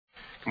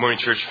Good morning,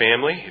 church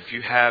family. If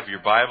you have your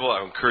Bible,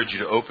 I encourage you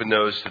to open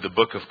those to the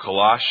book of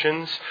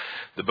Colossians.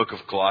 The book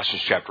of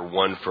Colossians chapter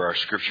 1 for our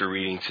scripture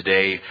reading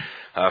today.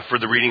 For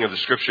the reading of the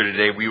scripture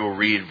today, we will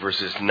read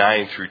verses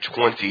 9 through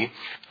 20.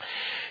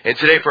 And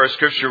today for our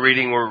scripture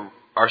reading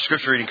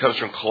comes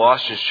from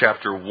Colossians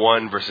chapter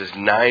 1 verses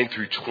 9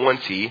 through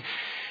 20.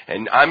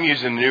 And I'm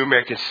using the New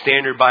American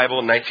Standard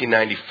Bible,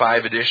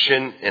 1995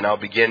 edition, and I'll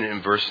begin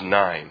in verse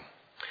 9.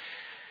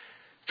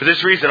 For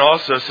this reason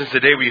also, since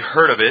the day we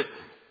heard of it,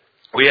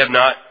 we have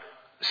not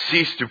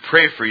ceased to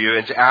pray for you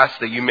and to ask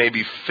that you may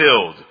be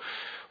filled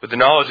with the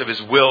knowledge of His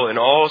will and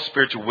all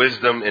spiritual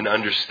wisdom and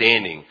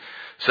understanding,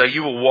 so that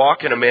you will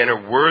walk in a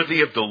manner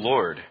worthy of the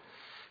Lord,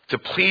 to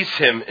please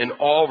Him in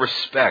all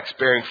respects,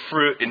 bearing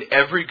fruit in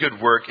every good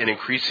work and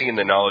increasing in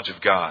the knowledge of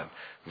God.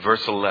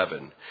 Verse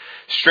 11,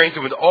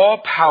 strengthened with all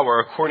power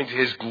according to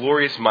His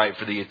glorious might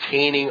for the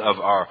attaining of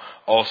our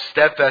all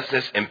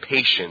steadfastness and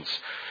patience,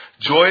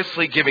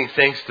 joyously giving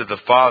thanks to the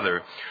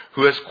Father,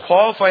 who has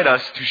qualified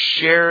us to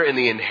share in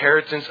the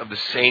inheritance of the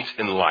saints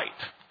in light.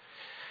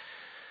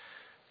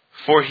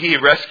 For He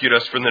rescued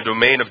us from the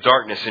domain of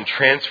darkness and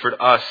transferred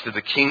us to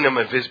the kingdom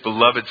of His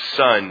beloved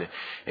Son,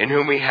 in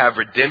whom we have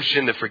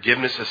redemption, the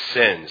forgiveness of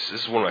sins.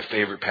 This is one of my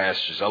favorite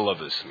passages. I love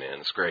this,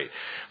 man. It's great.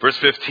 Verse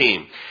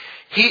 15.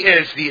 He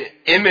is the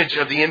image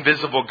of the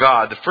invisible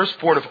God, the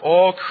firstborn of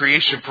all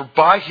creation. For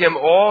by Him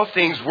all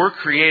things were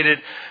created,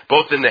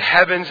 both in the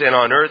heavens and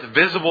on earth,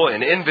 visible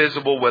and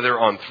invisible, whether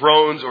on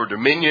thrones or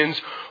dominions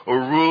or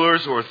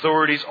rulers or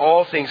authorities.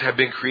 All things have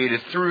been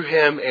created through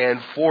Him and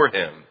for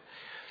Him.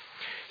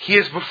 He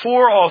is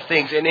before all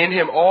things, and in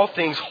Him all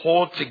things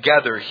hold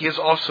together. He is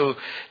also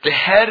the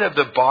head of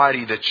the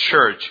body, the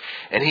church,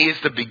 and He is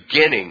the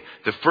beginning,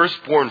 the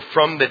firstborn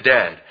from the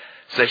dead,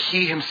 so that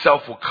He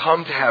Himself will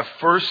come to have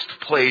first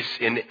place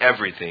in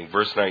everything.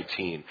 Verse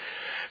 19.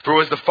 For it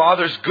was the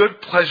Father's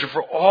good pleasure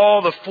for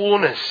all the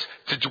fullness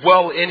to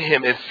dwell in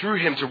Him, and through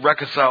Him to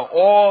reconcile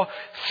all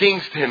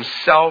things to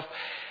Himself,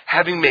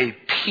 having made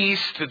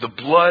peace through the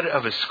blood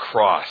of His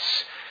cross.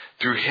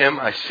 Through Him,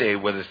 I say,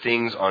 whether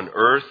things on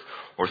earth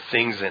or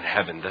things in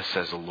heaven. Thus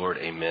says the Lord.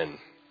 Amen.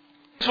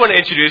 I just want to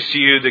introduce to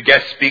you the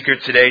guest speaker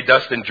today.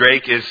 Dustin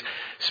Drake is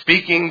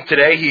speaking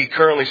today. He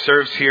currently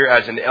serves here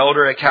as an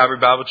elder at Calvary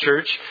Bible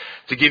Church.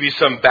 To give you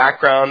some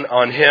background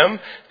on him,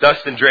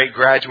 Dustin Drake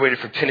graduated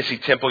from Tennessee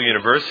Temple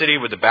University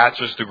with a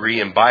bachelor's degree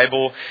in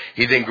Bible.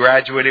 He then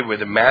graduated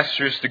with a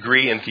master's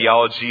degree in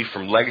theology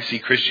from Legacy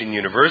Christian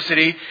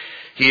University.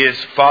 He is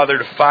father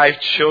to 5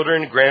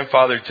 children,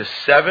 grandfather to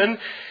 7.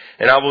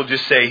 And I will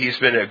just say he's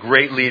been a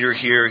great leader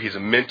here. He's a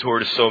mentor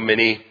to so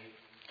many,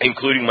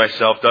 including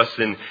myself.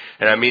 Dustin,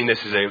 and I mean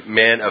this, is a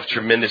man of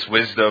tremendous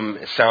wisdom,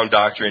 sound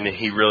doctrine, and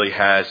he really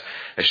has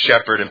a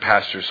shepherd and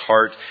pastor's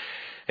heart.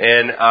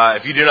 And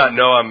if you do not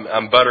know,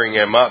 I'm buttering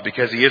him up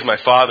because he is my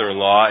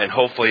father-in-law, and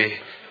hopefully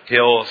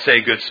he'll say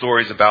good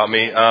stories about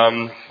me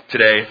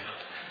today.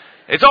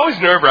 It's always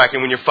nerve-wracking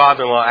when your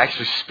father-in-law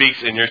actually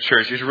speaks in your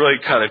church. It's really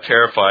kind of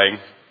terrifying.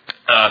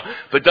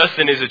 But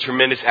Dustin is a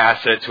tremendous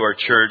asset to our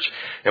church,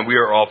 and we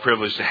are all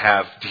privileged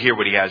to hear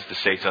what he has to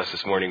say to us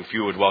this morning. If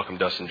you would welcome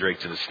Dustin Drake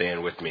to the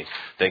stand with me.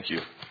 Thank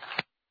you.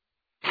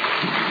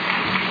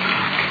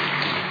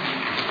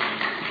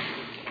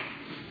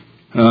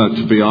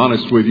 To be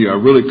honest with you, I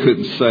really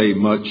couldn't say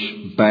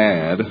much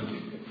bad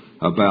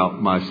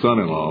about my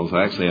son-in-laws.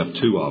 I actually have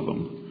 2 of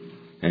them,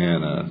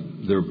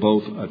 and they're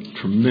both a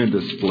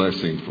tremendous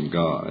blessing from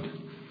God.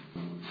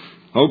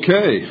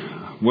 Okay.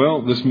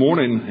 Well, this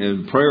morning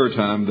in prayer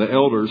time, the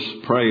elders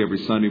pray every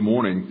Sunday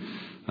morning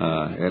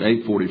at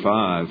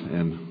 8:45,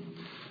 and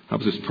I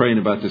was just praying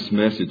about this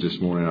message this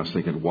morning. I was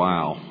thinking,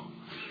 wow,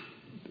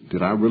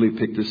 did I really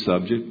pick this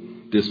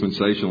subject,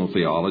 dispensational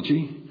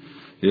theology?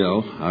 You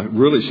know, I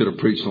really should have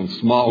preached on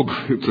small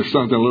groups or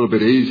something a little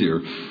bit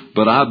easier,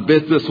 but I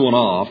bit this one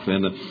off.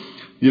 And,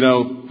 you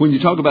know, when you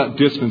talk about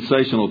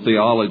dispensational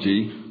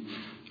theology,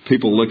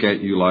 people look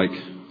at you like,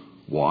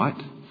 what?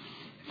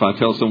 If I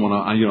tell someone,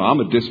 I'm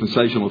a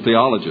dispensational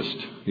theologist,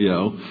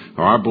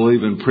 or I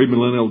believe in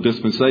premillennial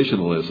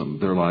dispensationalism,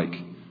 they're like,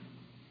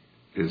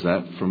 is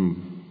that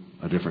from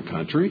a different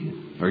country?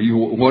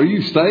 What are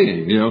you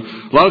saying?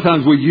 A lot of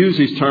times we use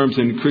these terms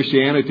in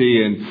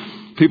Christianity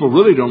and people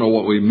really don't know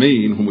what we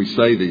mean when we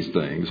say these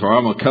things. Or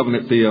I'm a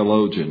covenant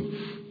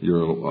theologian.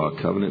 You're a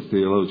covenant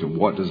theologian.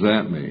 What does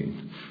that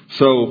mean?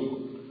 So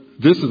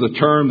this is a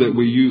term that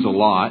we use a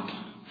lot.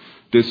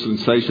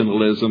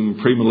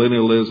 Dispensationalism,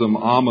 premillennialism,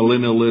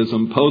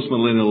 amillennialism,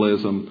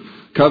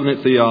 postmillennialism,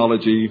 covenant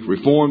theology,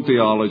 reformed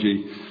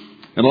theology.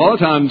 And a lot of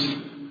times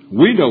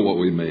we know what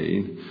we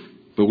mean,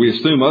 but we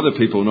assume other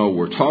people know what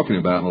we're talking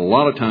about, and a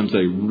lot of times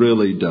they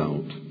really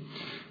don't.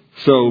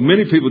 So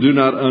many people do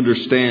not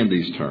understand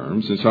these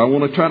terms, and so I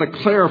want to try to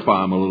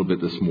clarify them a little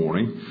bit this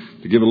morning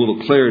to give a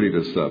little clarity to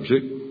the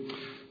subject.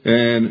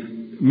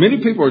 And many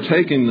people are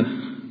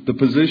taking the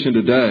position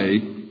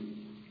today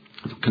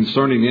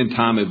concerning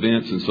end-time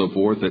events and so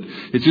forth, that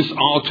it's just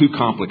all too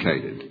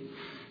complicated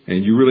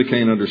and you really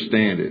can't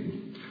understand it.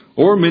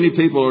 Or many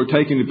people are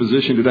taking the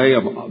position today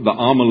of the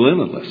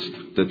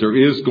amillennialist. that there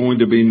is going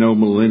to be no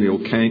millennial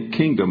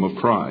kingdom of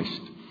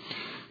Christ.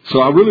 So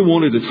I really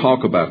wanted to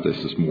talk about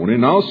this morning.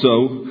 And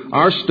also,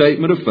 our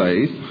statement of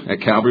faith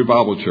at Calvary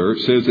Bible Church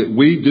says that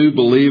we do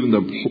believe in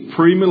the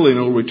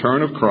premillennial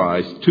return of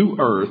Christ to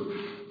earth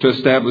to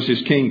establish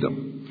His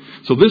kingdom.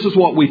 So this is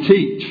what we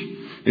teach.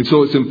 And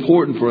so it's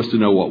important for us to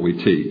know what we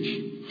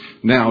teach.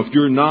 Now, if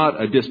you're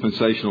not a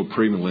dispensational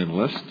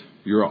premillennialist,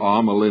 you're an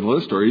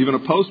amillennialist, or even a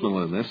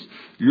postmillennialist,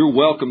 you're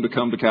welcome to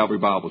come to Calvary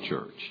Bible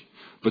Church.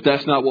 But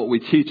that's not what we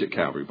teach at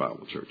Calvary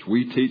Bible Church.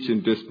 We teach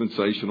in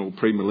dispensational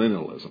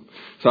premillennialism.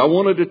 So I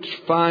wanted to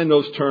define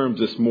those terms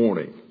this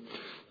morning.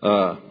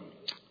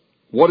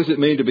 What does it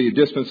mean to be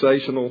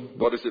dispensational?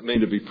 What does it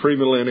mean to be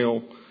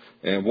premillennial?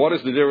 And what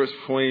is the difference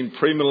between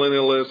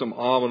premillennialism,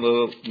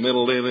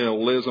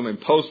 amillennialism, and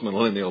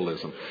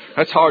postmillennialism?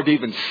 That's hard to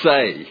even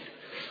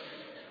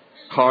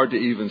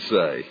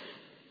say.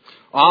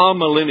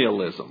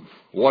 Amillennialism.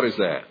 What is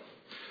that?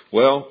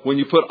 Well, when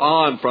you put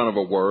 "on" in front of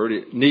a word,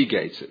 it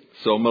negates it.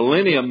 So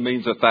millennium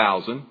means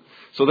 1,000.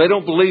 So they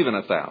don't believe in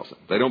 1,000.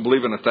 They don't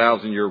believe in a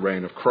 1,000-year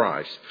reign of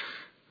Christ.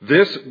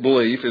 This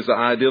belief is the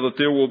idea that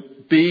there will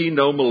be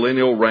no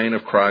millennial reign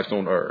of Christ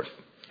on earth.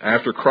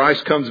 After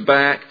Christ comes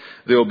back,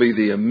 there will be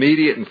the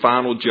immediate and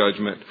final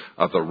judgment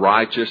of the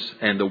righteous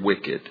and the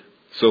wicked.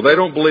 So they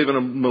don't believe in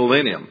a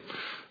millennium.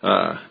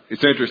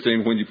 It's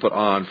interesting when you put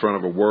 "on" in front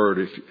of a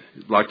word.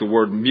 Like the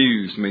word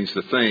 "muse" means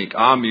to think.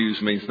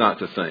 "Amuse" means not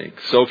to think.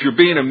 So if you're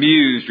being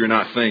amused, you're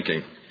not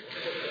thinking.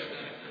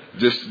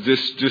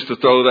 Just to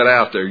throw that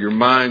out there. Your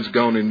mind's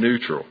gone in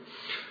neutral.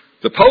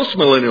 The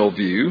postmillennial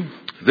view,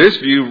 this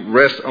view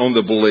rests on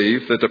the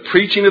belief that the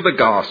preaching of the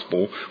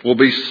gospel will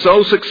be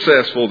so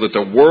successful that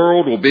the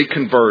world will be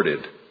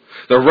converted.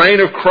 The reign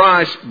of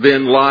Christ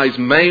then lies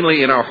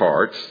mainly in our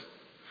hearts.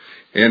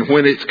 And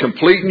when it's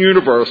complete and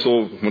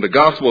universal, when the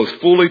gospel is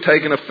fully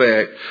taken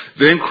effect,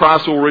 then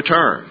Christ will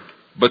return.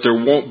 But there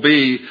won't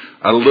be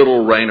a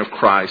little reign of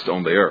Christ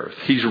on the earth.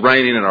 He's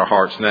reigning in our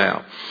hearts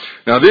now.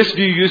 Now, this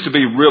view used to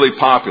be really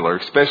popular,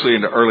 especially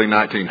in the early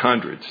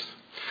 1900s.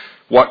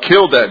 What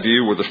killed that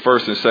view were the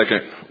First and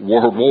Second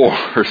World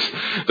Wars,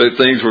 that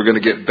things were going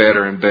to get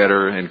better and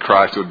better, and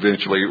Christ would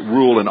eventually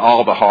rule in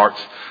all the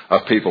hearts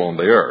of people on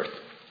the earth.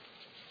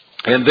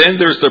 And then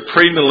there's the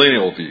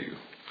premillennial view.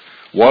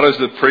 What does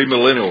the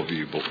premillennial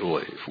view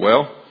believe?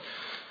 Well,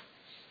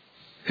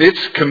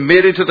 it's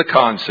committed to the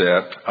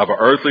concept of an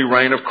earthly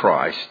reign of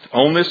Christ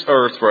on this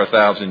earth for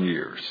 1,000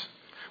 years.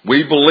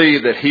 We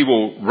believe that He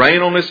will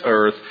reign on this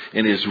earth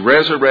in His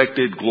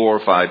resurrected,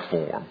 glorified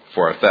form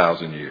for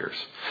 1,000 years.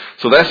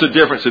 So that's the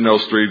difference in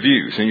those three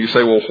views. And you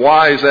say, well,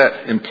 why is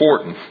that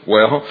important?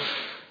 Well,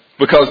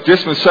 because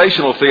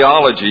dispensational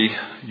theology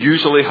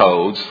usually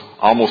holds,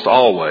 almost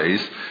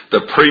always, the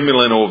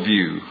premillennial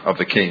view of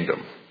the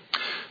kingdom.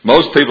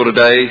 Most people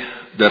today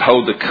that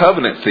hold the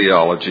covenant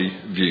theology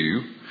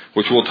view,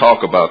 which we'll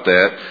talk about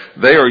that,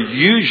 they are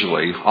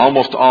usually,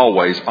 almost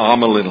always,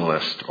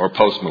 amillennialist or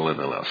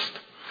postmillennialist.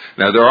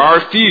 Now, there are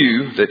a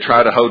few that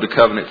try to hold the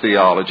covenant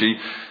theology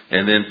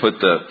and then put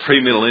the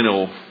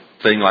premillennial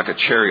thing like a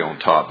cherry on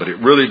top, but it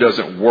really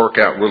doesn't work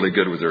out really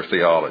good with their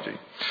theology.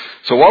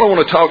 So what I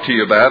want to talk to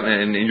you about,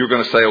 and you're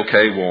going to say,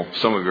 okay, well,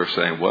 some of you are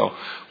saying, well,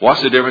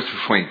 what's the difference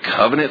between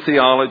covenant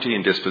theology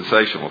and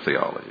dispensational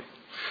theology?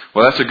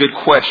 Well, that's a good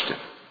question.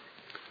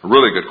 A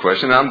really good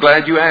question. And I'm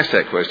glad you asked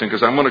that question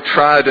because I'm going to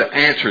try to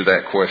answer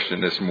that question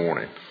this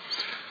morning.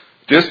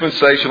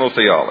 Dispensational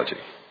theology.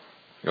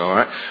 All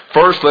right.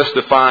 First, let's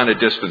define a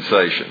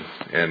dispensation.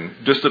 And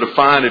just to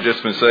define a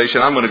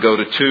dispensation, I'm going to go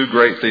to two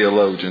great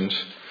theologians.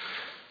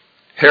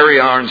 Harry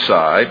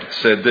Ironside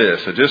said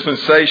this: a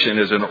dispensation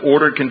is an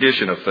ordered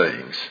condition of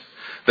things.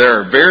 There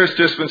are various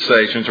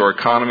dispensations or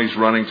economies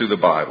running through the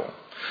Bible.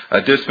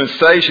 A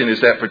dispensation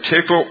is that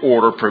particular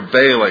order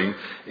prevailing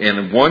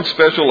in one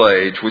special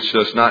age which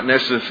does not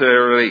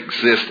necessarily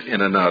exist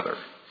in another.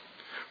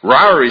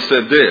 Ryrie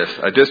said this: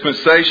 a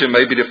dispensation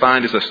may be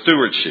defined as a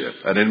stewardship,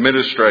 an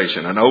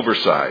administration, an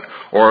oversight,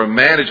 or a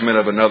management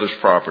of another's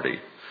property.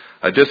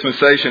 A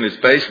dispensation is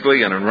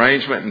basically an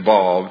arrangement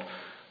involved,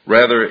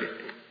 rather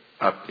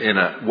in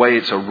a way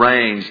it's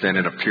arranged than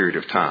in a period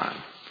of time.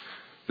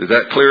 Does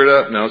that clear it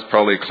up? No, it's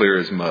probably clear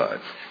as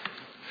mud.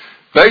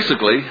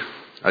 Basically,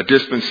 a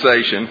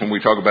dispensation, when we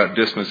talk about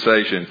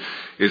dispensation,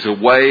 is a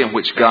way in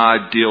which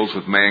God deals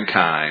with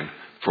mankind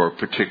for a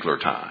particular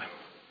time.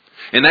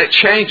 And that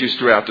changes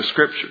throughout the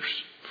Scriptures.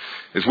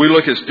 As we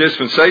look at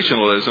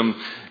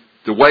dispensationalism,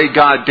 the way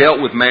God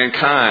dealt with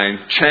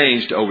mankind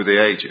changed over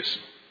the ages.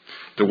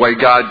 The way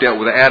God dealt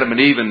with Adam and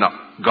Eve in the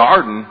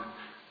garden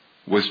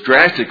was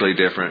drastically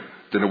different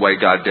than the way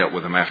God dealt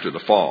with them after the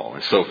fall,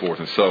 and so forth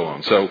and so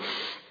on. So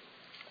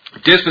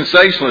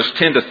dispensationalists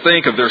tend to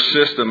think of their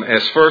system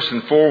as first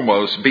and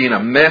foremost being a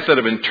method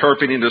of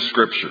interpreting the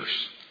Scriptures.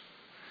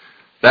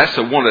 That's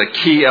one of the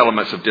key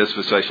elements of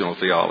dispensational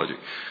theology.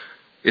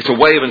 It's a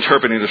way of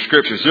interpreting the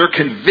Scriptures. They're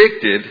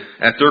convicted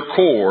at their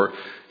core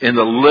in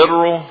the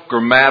literal,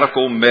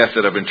 grammatical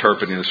method of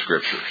interpreting the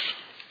Scriptures.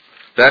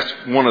 That's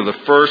one of the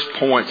first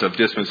points of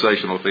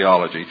dispensational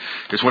theology,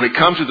 is when it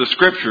comes to the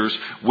Scriptures,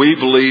 we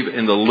believe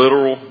in the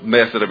literal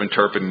method of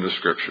interpreting the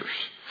Scriptures.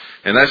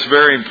 And that's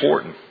very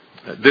important.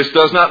 This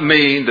does not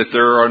mean that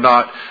there are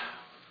not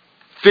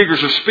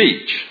figures of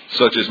speech,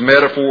 such as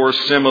metaphors,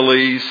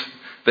 similes,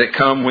 that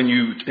come when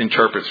you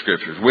interpret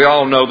Scriptures. We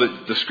all know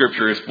that the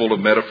Scripture is full of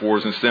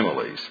metaphors and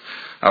similes.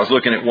 I was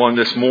looking at one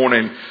this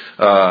morning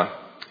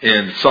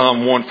in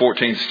Psalm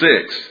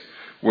 114:6,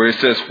 where it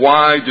says,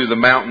 "Why do the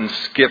mountains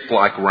skip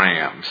like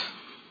rams?"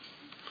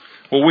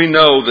 Well, we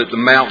know that the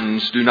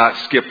mountains do not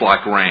skip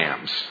like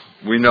rams.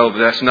 We know that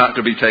that's not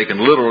to be taken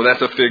literal.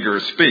 That's a figure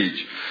of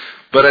speech.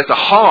 But at the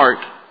heart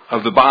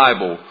of the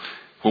Bible,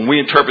 when we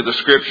interpret the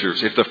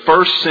Scriptures, if the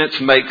first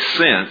sense makes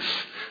sense,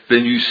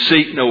 then you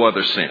seek no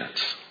other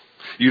sense.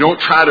 You don't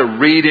try to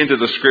read into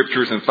the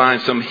Scriptures and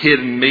find some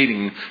hidden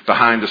meaning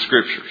behind the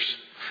Scriptures.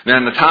 Now,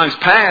 in the times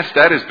past,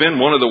 that has been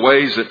one of the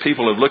ways that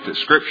people have looked at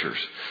Scriptures.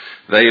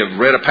 They have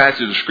read a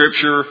passage of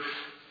Scripture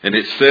and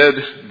it said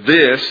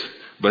this,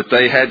 but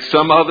they had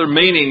some other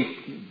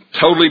meaning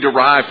totally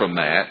derived from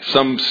that,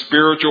 some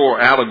spiritual or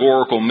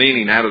allegorical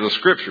meaning out of the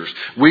Scriptures.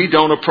 We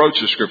don't approach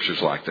the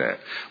Scriptures like that.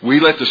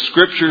 We let the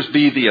Scriptures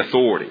be the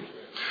authority.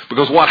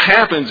 Because what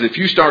happens if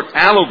you start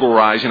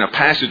allegorizing a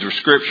passage of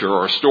Scripture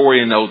or a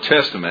story in the Old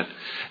Testament,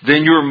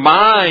 then your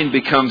mind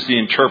becomes the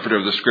interpreter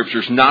of the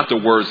Scriptures, not the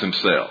words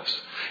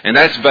themselves. And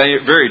that's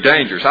very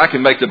dangerous. I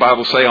can make the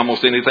Bible say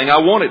almost anything I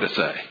want it to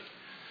say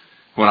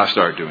when I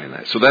start doing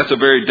that. So that's a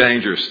very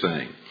dangerous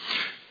thing.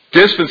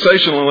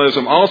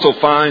 Dispensationalism also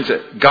finds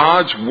that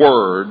God's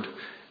Word,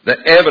 the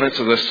evidence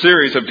of a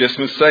series of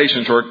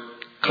dispensations or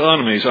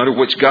economies under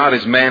which God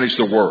has managed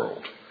the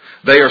world.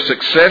 They are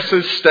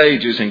successive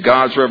stages in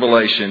God's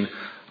revelation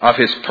of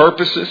His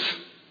purposes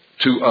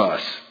to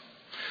us.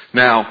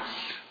 Now,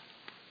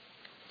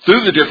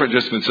 through the different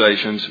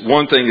dispensations,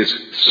 one thing is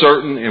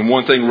certain and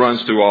one thing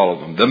runs through all of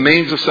them. The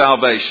means of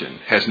salvation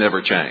has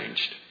never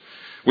changed.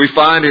 We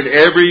find in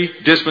every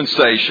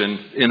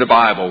dispensation in the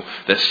Bible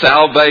that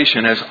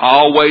salvation has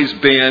always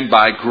been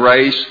by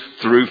grace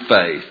through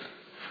faith.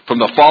 From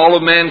the fall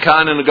of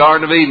mankind in the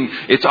Garden of Eden,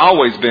 it's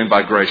always been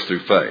by grace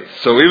through faith.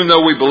 So even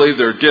though we believe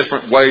there are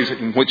different ways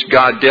in which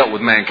God dealt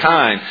with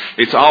mankind,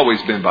 it's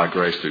always been by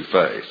grace through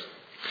faith.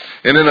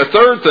 And then a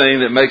third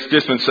thing that makes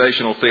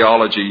dispensational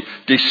theology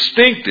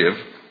distinctive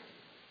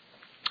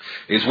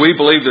is we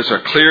believe there's a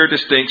clear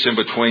distinction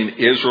between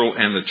Israel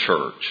and the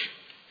church.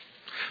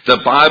 The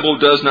Bible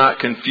does not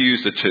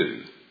confuse the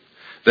two.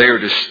 They are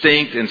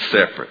distinct and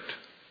separate.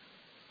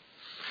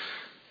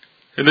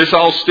 And this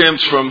all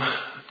stems from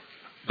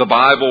the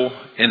Bible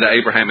and the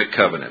Abrahamic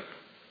covenant.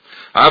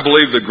 I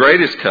believe the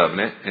greatest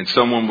covenant, and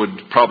someone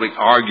would probably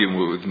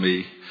argue with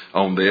me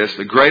on this,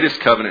 the greatest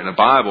covenant in the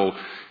Bible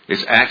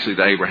is actually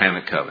the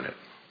Abrahamic covenant.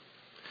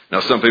 Now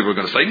some people are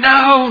going to say,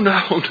 no.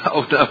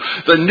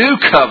 The new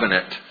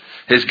covenant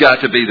has got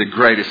to be the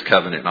greatest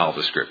covenant in all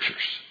the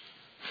Scriptures.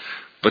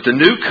 But the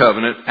new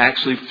covenant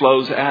actually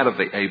flows out of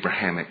the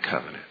Abrahamic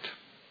covenant.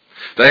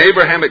 The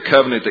Abrahamic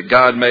covenant that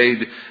God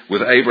made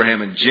with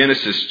Abraham in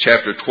Genesis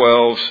chapter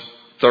 12,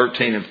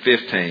 13 and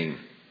 15.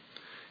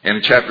 And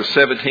in chapter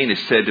 17 is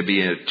said to be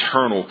an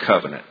eternal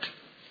covenant.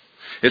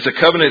 It's a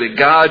covenant that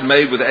God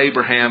made with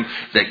Abraham,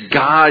 that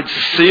God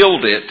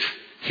sealed it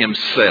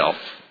Himself.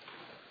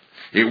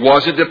 It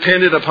wasn't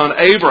dependent upon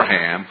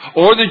Abraham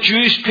or the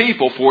Jewish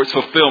people for its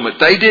fulfillment.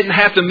 They didn't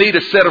have to meet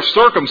a set of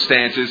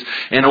circumstances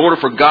in order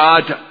for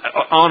God to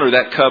honor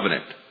that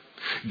covenant.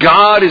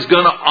 God is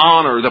going to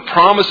honor the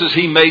promises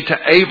He made to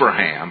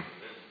Abraham,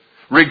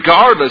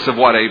 regardless of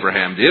what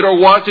Abraham did or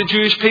what the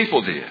Jewish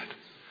people did.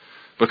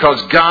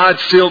 Because God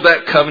sealed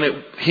that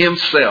covenant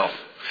Himself.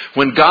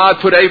 When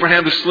God put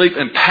Abraham to sleep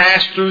and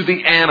passed through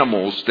the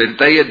animals that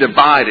they had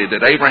divided,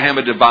 that Abraham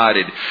had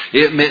divided,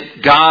 it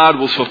meant God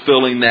was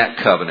fulfilling that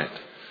covenant.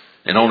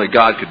 And only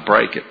God could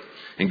break it.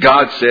 And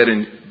God said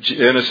in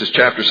Genesis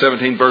chapter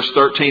 17, verse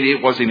 13,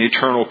 it was an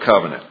eternal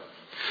covenant.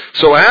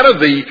 So out of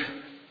the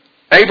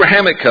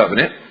Abrahamic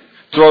covenant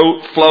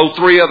flow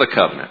three other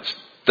covenants.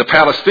 The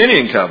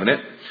Palestinian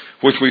covenant,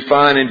 which we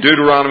find in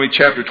Deuteronomy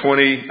chapter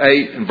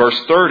 28 and verse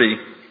 30,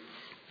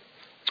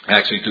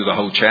 actually through the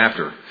whole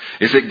chapter,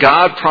 is that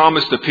God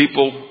promised the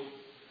people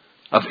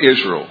of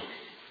Israel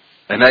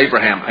and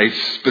Abraham a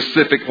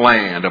specific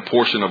land, a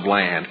portion of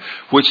land,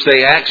 which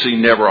they actually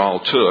never all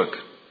took.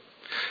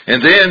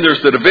 And then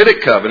there's the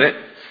Davidic covenant,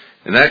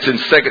 and that's in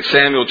 2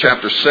 Samuel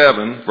chapter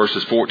 7,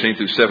 verses 14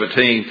 through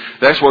 17.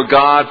 That's where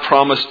God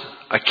promised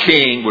a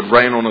king would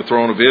reign on the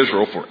throne of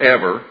Israel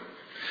forever.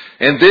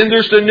 And then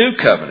there's the new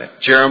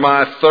covenant,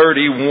 Jeremiah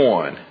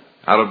 31.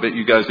 I don't bet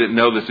you guys didn't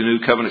know that the new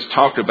covenant is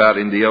talked about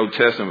in the Old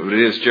Testament, but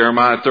it is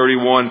Jeremiah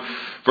 31,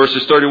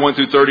 verses 31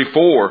 through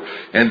 34.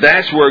 And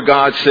that's where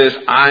God says,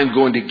 I'm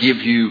going to give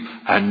you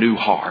a new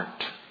heart.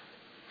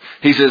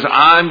 He says,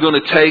 I'm going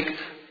to take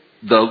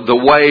the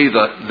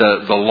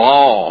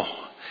law,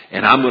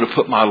 and I'm going to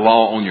put my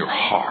law on your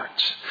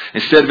hearts.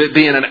 Instead of it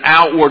being an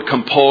outward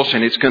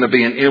compulsion, it's going to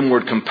be an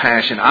inward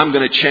compassion. I'm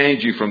going to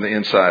change you from the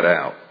inside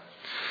out.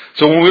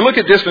 So when we look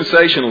at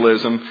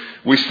dispensationalism,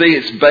 we see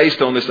it's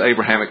based on this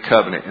Abrahamic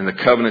covenant and the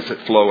covenants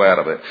that flow out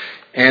of it.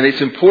 And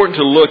it's important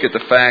to look at the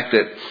fact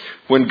that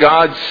when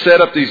God set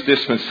up these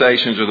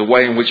dispensations, or the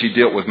way in which He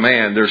dealt with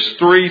man, there's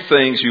three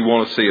things you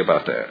want to see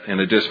about that in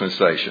a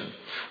dispensation.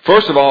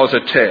 First of all is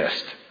a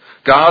test.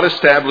 God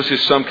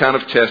establishes some kind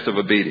of test of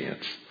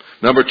obedience.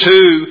 Number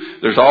two,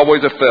 there's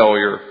always a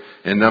failure.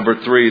 And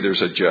number three,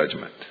 there's a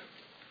judgment.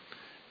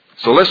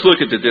 So let's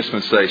look at the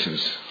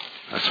dispensations.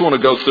 I just want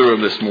to go through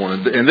them this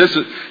morning. And this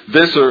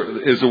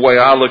is the way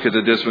I look at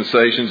the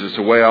dispensations. It's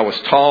the way I was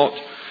taught.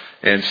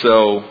 And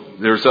so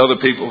there's other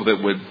people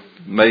that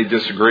may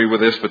disagree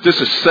with this. But this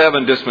is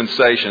 7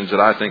 dispensations that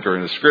I think are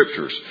in the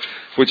Scriptures,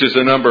 which is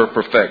the number of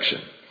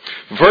perfection.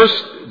 The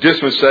first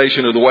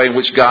dispensation of the way in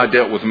which God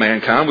dealt with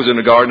mankind was in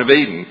the Garden of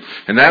Eden.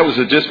 And that was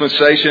a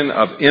dispensation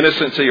of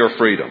innocency or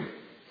freedom.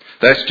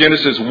 That's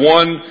Genesis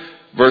 1,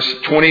 verse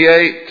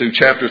 28 through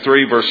chapter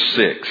 3, verse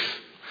 6.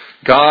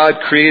 God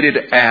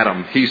created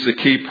Adam. He's the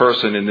key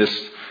person in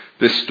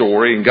this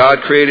story. And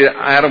God created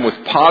Adam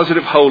with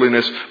positive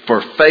holiness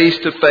for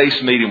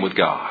face-to-face meeting with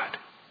God.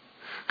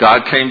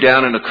 God came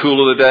down in the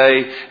cool of the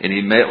day, and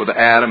He met with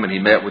Adam, and He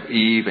met with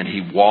Eve, and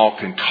He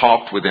walked and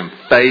talked with them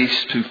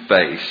face to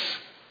face.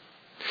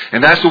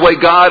 And that's the way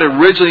God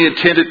originally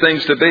intended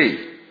things to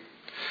be.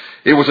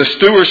 It was a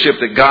stewardship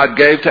that God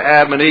gave to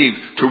Adam and Eve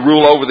to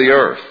rule over the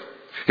earth.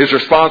 His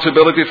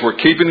responsibilities were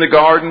keeping the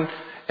garden,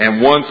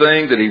 and one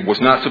thing that He was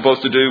not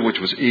supposed to do, which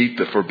was eat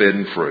the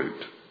forbidden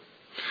fruit.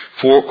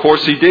 Of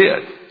course He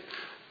did.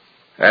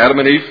 Adam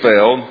and Eve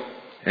failed.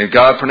 And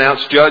God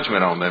pronounced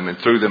judgment on them and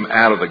threw them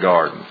out of the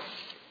garden.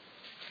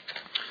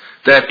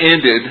 That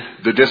ended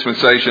the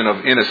dispensation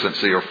of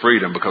innocency or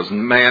freedom, because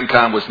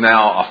mankind was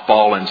now a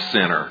fallen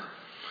sinner.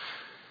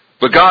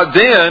 But God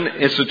then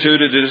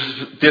instituted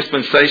this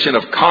dispensation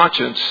of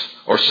conscience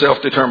or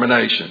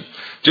self-determination.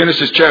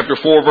 Genesis chapter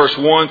 4, verse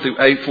 1 through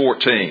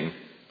 8:14.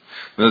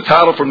 The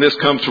title from this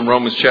comes from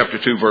Romans chapter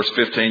 2, verse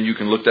 15. You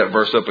can look that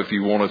verse up if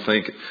you want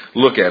to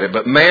look at it.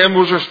 But man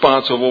was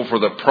responsible for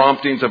the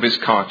promptings of his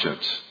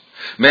conscience.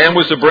 Man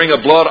was to bring a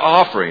blood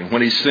offering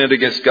when he sinned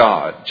against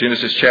God.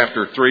 Genesis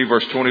chapter 3,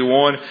 verse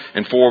 21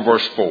 and 4,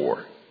 verse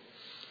 4.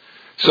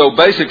 So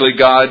basically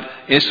God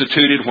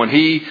instituted when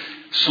He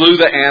slew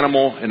the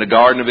animal in the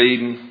Garden of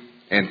Eden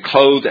and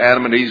clothed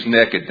Adam and Eve's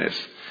nakedness.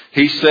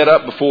 He set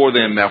up before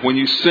them, now when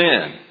you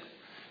sin,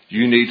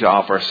 you need to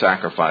offer a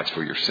sacrifice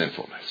for your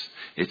sinfulness.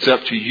 It's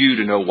up to you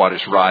to know what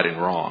is right and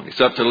wrong.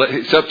 It's up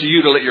to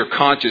you to let your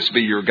conscience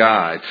be your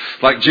guide.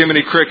 Like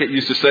Jiminy Cricket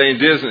used to say in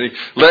Disney,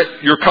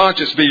 let your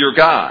conscience be your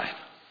guide.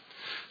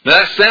 Now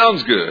that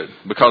sounds good,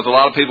 because a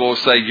lot of people will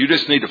say you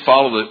just need to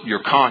follow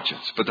your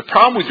conscience. But the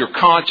problem with your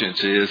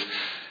conscience is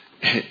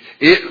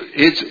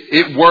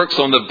it works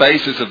on the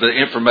basis of the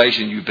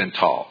information you've been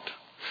taught.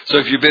 So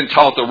if you've been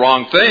taught the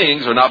wrong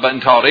things or not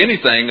been taught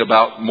anything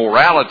about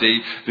morality,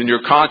 then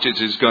your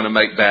conscience is going to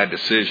make bad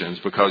decisions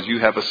because you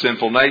have a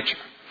sinful nature.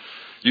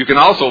 You can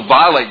also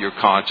violate your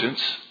conscience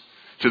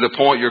to the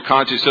point your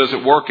conscience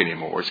doesn't work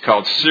anymore. It's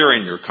called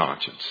searing your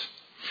conscience.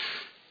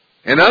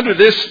 And under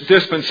this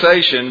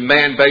dispensation,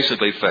 man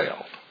basically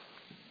failed.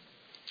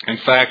 In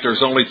fact,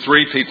 there's only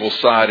 3 people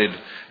cited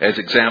as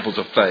examples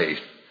of faith: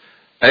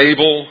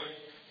 Abel,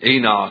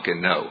 Enoch,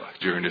 and Noah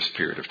during this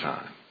period of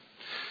time.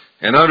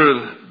 And under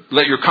the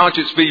let your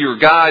conscience be your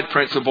guide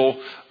principle,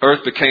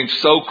 earth became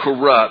so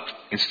corrupt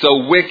and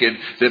so wicked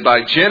that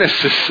by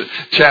Genesis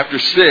chapter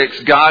 6,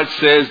 God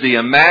says the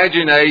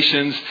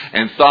imaginations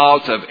and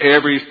thoughts of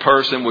every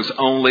person was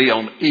only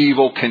on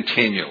evil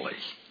continually.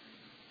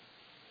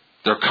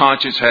 Their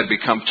conscience had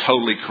become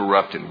totally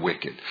corrupt and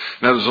wicked.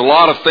 Now there's a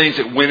lot of things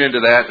that went into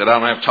that I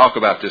don't have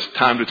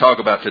time to talk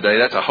about today.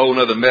 That's a whole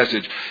other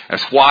message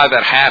as why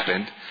that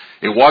happened.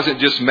 It wasn't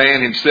just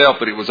man himself,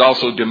 but it was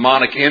also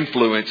demonic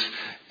influence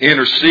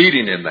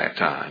interceding in that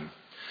time.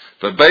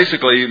 But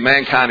basically,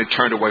 mankind had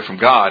turned away from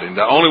God. And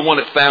the only one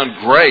that found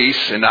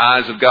grace in the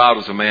eyes of God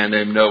was a man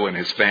named Noah and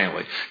his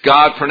family.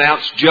 God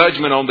pronounced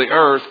judgment on the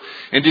earth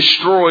and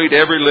destroyed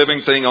every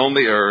living thing on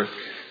the earth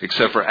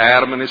except for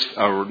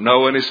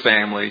Noah and his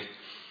family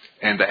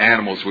and the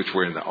animals which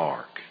were in the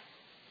ark.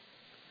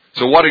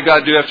 So what did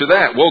God do after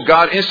that? Well,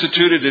 God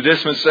instituted the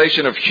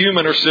dispensation of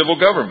human or civil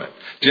government.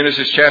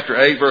 Genesis chapter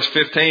 8, verse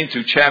 15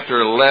 to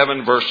chapter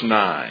 11, verse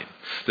 9.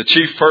 The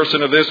chief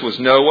person of this was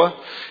Noah,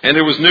 and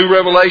there was new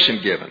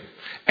revelation given.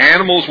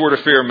 Animals were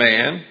to fear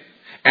man.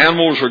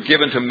 Animals were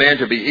given to man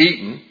to be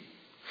eaten,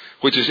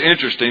 which is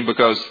interesting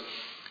because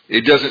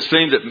it doesn't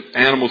seem that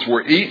animals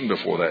were eaten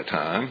before that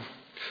time.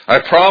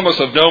 A promise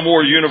of no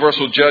more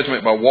universal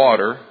judgment by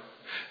water,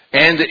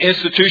 and the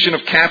institution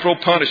of capital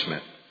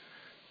punishment.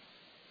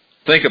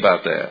 Think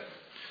about that.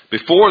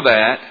 Before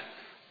that,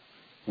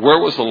 where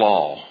was the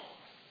law?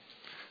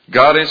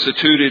 God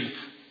instituted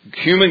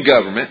human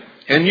government.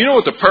 And you know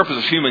what the purpose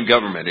of human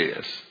government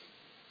is?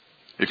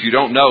 If you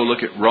don't know,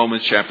 look at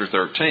Romans chapter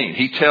 13.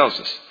 He tells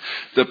us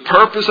the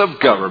purpose of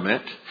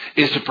government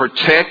is to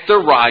protect the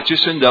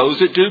righteous and those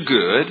that do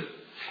good,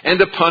 and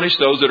to punish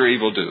those that are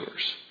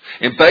evildoers.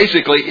 And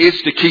basically,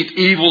 it's to keep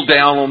evil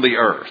down on the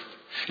earth.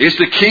 It's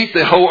to keep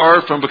the whole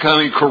earth from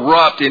becoming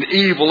corrupt and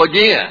evil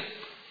again.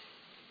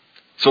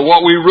 So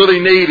what we really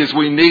need is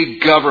we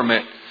need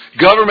government.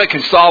 Government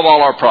can solve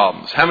all our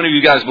problems. How many of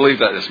you guys believe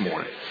that this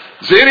morning?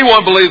 Does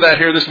anyone believe that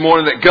here this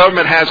morning, that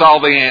government has all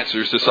the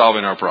answers to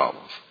solving our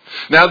problems?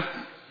 Now,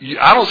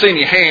 I don't see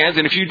any hands,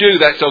 and if you do,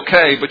 that's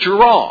okay, but you're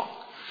wrong.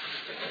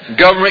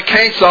 Government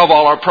can't solve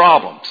all our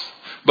problems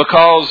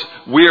because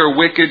we are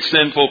wicked,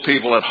 sinful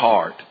people at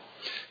heart.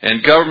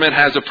 And government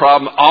has a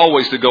problem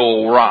always to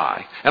go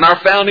awry. And our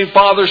founding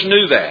fathers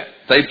knew that.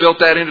 They built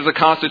that into the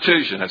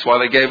Constitution. That's why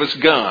they gave us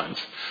guns.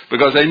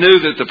 Because they knew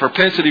that the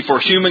propensity for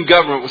human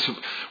government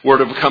were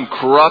to become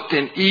corrupt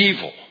and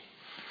evil.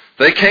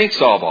 They can't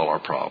solve all our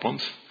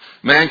problems.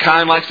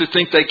 Mankind likes to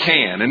think they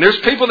can. And there's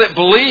people that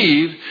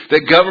believe that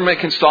government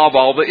can solve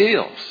all the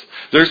ills.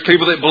 There's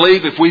people that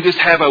believe if we just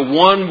have a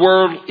one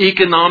world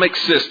economic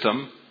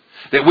system,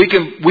 that we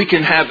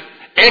can have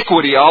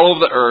equity all over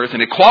the earth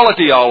and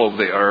equality all over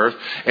the earth,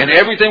 and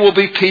everything will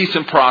be peace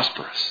and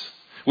prosperous.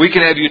 We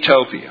can have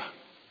utopia.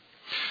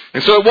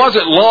 And so it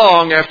wasn't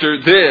long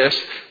after this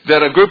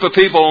that a group of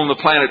people on the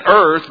planet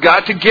Earth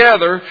got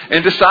together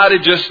and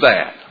decided just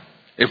that.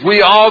 If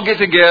we all get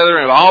together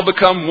and all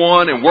become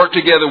one and work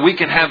together, we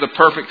can have the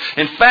perfect...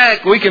 In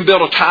fact, we can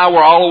build a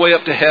tower all the way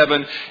up to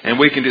heaven and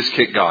we can just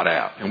kick God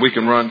out. And we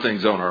can run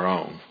things on our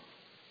own.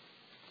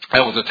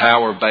 That was the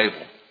Tower of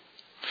Babel.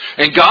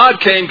 And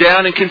God came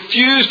down and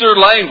confused their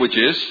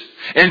languages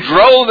and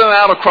drove them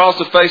out across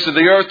the face of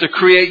the earth to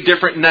create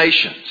different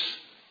nations.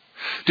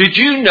 Did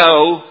you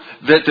know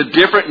that the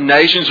different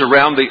nations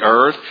around the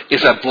earth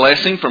is a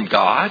blessing from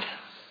God?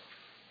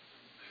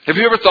 Have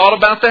you ever thought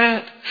about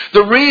that?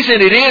 The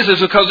reason it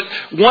is because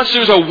once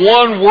there's a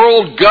one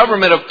world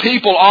government of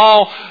people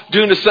all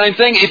doing the same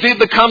thing, if it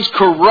becomes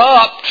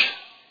corrupt,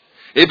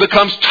 it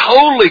becomes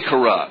totally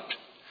corrupt.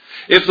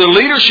 If the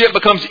leadership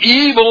becomes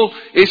evil,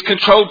 it's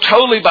controlled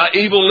totally by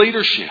evil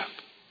leadership.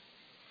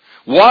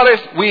 What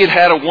if we had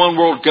had a one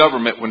world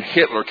government when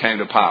Hitler came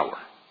to power?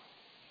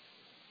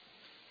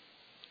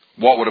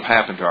 What would have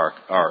happened to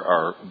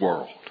our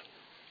world?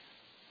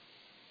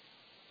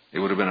 It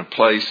would have been a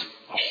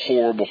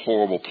horrible,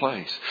 horrible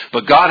place.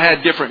 But God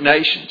had different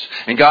nations.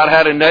 And God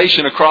had a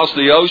nation across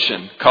the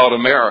ocean called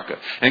America.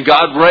 And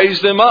God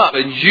raised them up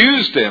and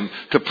used them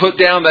to put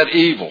down that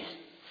evil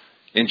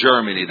in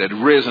Germany that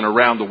had risen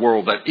around the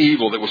world, that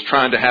evil that was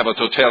trying to have a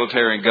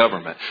totalitarian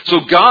government.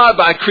 So God,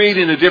 by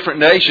creating the different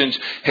nations,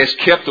 has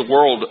kept the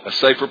world a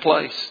safer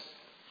place.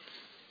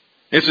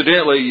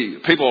 Incidentally,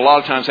 people a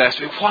lot of times ask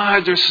me, why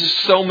are there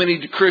so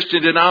many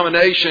Christian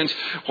denominations?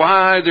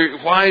 Why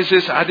is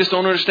this? I just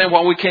don't understand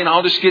why we can't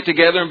all just get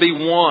together and be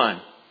one.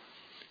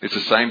 It's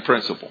the same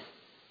principle.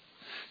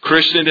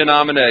 Christian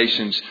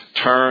denominations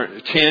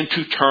tend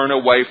to turn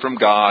away from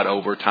God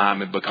over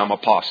time and become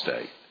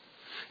apostate.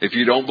 If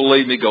you don't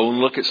believe me, go and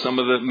look at some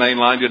of the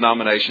mainline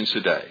denominations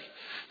today.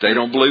 They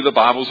don't believe the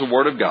Bible's the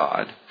Word of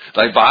God.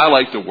 They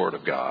violate the Word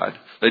of God.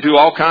 They do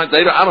all kinds.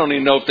 I don't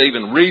even know if they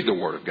even read the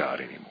Word of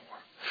God anymore.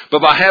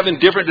 But by having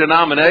different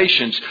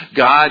denominations,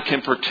 God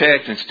can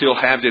protect and still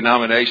have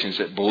denominations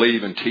that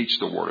believe and teach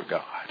the Word of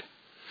God.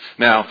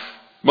 Now,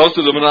 most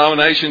of the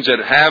denominations that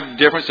have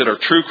difference, that are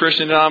true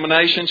Christian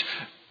denominations,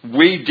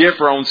 we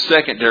differ on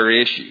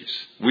secondary issues.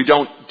 We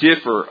don't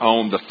differ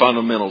on the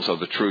fundamentals of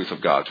the truth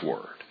of God's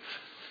Word.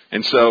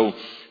 And so,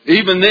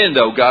 even then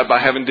though, God, by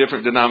having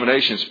different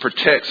denominations,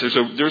 protects.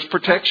 There's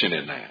protection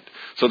in that.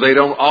 So they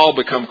don't all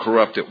become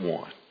corrupt at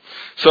once.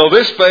 So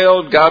this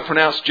failed. God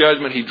pronounced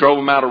judgment. He drove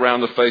them out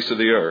around the face of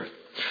the earth.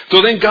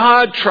 So then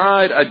God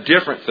tried a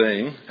different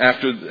thing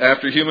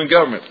after human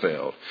government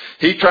failed.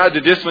 He tried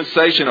the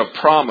dispensation of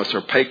promise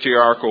or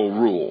patriarchal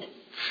rule.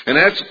 And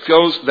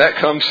that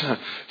comes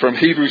from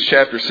Hebrews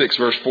chapter 6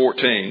 verse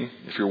 14,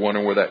 if you're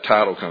wondering where that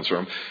title comes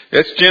from.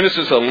 It's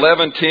Genesis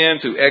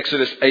 11:10 to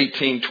Exodus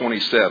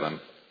 18:27.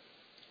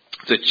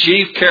 The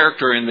chief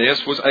character in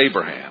this was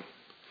Abraham.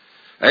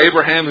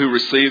 Abraham who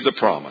received the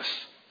promise.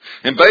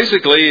 And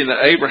basically, in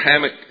the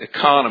Abrahamic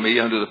economy,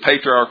 under the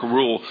patriarchal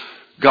rule,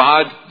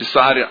 God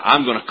decided,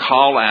 I'm going to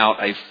call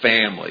out a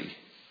family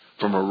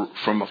from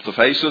the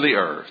face of the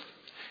earth,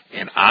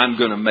 and I'm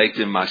going to make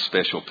them my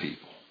special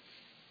people.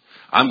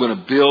 I'm going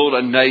to build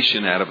a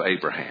nation out of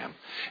Abraham.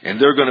 And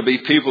they're going to be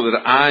people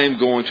that I'm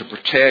going to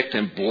protect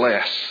and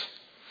bless.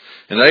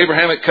 And the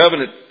Abrahamic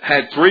covenant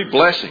had 3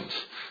 blessings.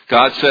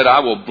 God said, I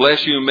will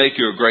bless you and make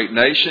you a great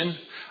nation.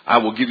 I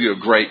will give you a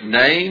great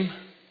name.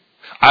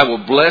 I will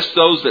bless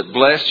those that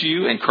bless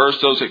you and curse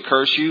those that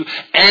curse you.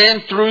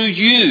 And through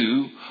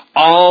you,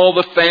 all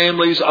the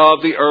families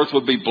of the earth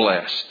will be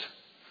blessed.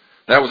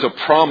 That was a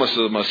promise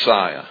of the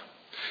Messiah.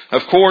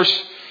 Of course,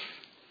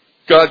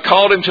 God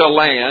called him to a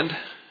land,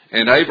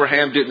 and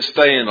Abraham didn't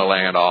stay in the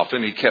land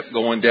often. He kept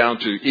going down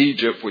to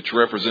Egypt, which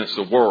represents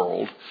the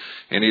world.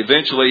 And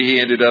eventually he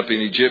ended up in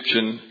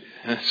Egyptian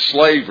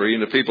slavery,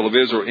 and the people of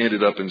Israel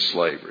ended up in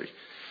slavery.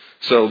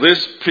 So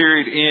this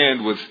period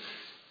ended with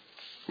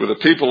the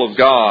people of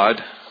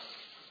God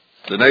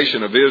the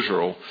nation of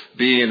Israel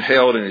being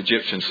held in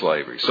Egyptian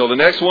slavery. So the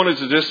next one is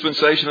the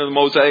dispensation of the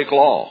Mosaic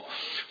Law.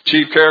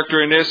 Chief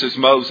character in this is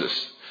Moses.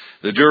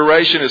 The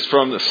duration is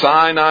from the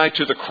Sinai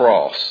to the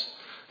cross.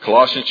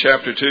 Colossians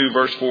chapter 2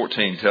 verse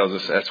 14 tells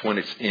us that's when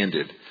it's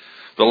ended.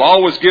 The law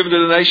was given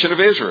to the nation of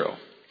Israel.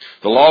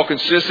 The law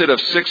consisted of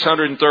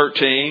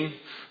 613,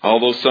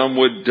 although some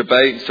would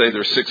debate and say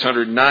there's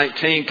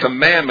 619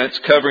 commandments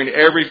covering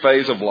every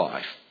phase of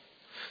life.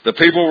 The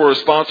people were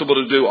responsible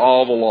to do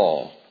all the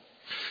law.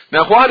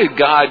 Now, why did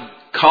God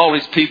call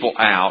his people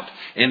out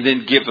and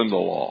then give them the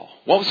law?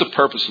 What was the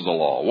purpose of the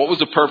law? What was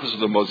the purpose of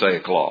the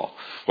Mosaic Law?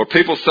 Were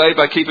people saved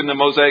by keeping the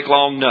Mosaic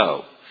Law?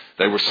 No.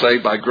 They were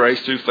saved by grace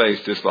through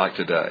faith, just like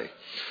today.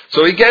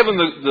 So he gave them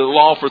the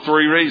law for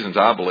three reasons,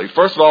 I believe.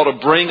 First of all, to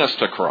bring us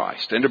to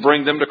Christ and to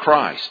bring them to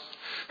Christ.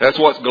 That's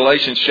what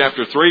Galatians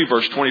chapter 3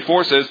 verse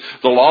 24 says.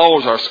 The law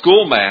was our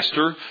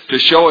schoolmaster to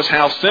show us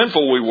how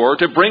sinful we were,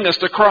 to bring us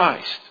to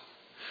Christ.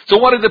 So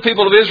what did the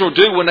people of Israel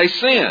do when they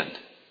sinned?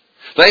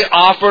 They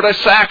offered a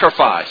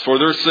sacrifice for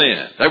their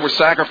sin. They were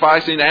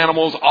sacrificing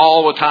animals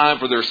all the time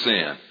for their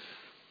sin,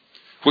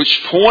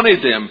 which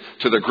pointed them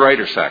to the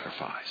greater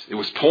sacrifice. It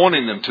was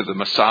pointing them to the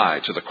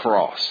Messiah, to the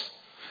cross.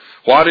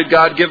 Why did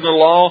God give them the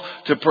law?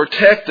 To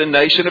protect the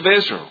nation of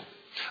Israel.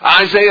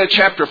 Isaiah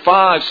chapter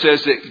 5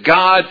 says that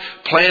God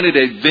planted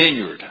a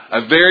vineyard,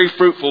 a very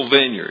fruitful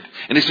vineyard.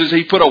 And he says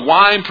he put a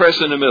wine press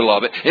in the middle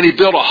of it, and he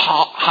built a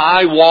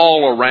high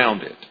wall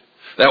around it.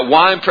 That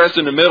wine press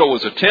in the middle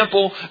was a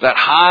temple. That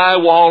high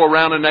wall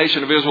around the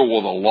nation of Israel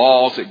were the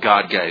laws that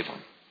God gave them.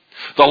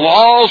 The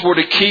laws were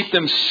to keep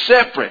them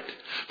separate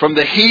from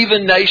the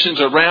heathen nations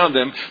around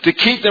them, to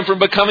keep them from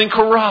becoming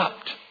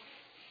corrupt.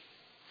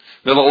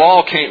 Now, the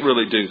law can't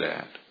really do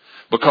that,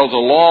 because the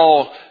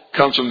law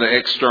comes from the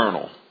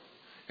external.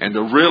 And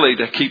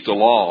to keep the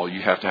law,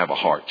 you have to have a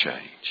heart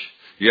change.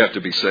 You have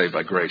to be saved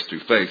by grace through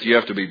faith. You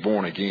have to be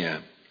born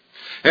again.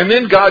 And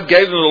then God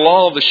gave them the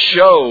law to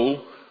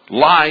show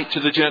light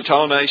to the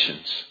Gentile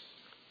nations.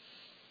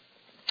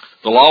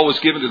 The law was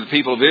given to the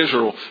people of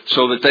Israel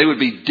so that they would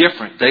be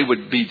different. They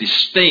would be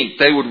distinct.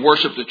 They would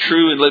worship the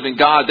true and living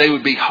God. They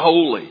would be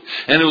holy.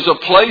 And it was a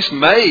place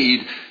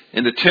made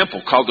in the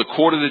temple called the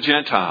Court of the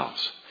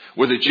Gentiles,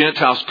 where the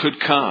Gentiles could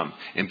come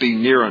and be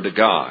near unto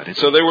God. And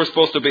so they were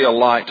supposed to be a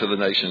light to the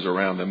nations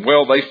around them.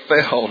 Well, they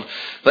failed.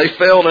 They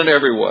failed in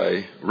every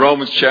way.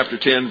 Romans chapter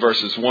 10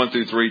 verses 1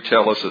 through 3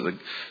 tell us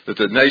that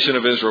the nation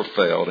of Israel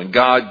failed. And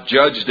God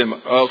judged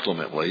them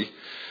ultimately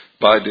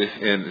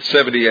in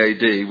 70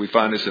 AD. We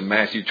find this in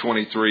Matthew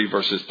 23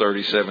 verses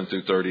 37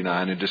 through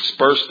 39, and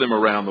dispersed them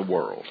around the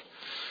world.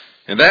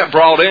 And that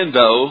brought in,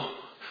 though,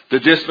 the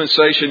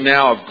dispensation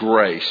now of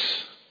grace.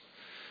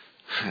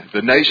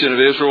 The nation of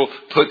Israel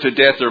put to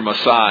death their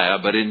Messiah,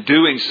 but in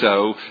doing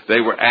so,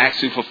 they were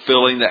actually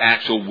fulfilling the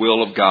actual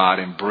will of God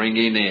and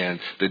bringing in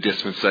the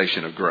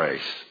dispensation of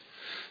grace.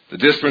 The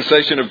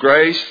dispensation of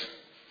grace,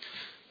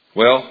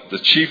 well, the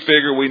chief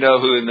figure we know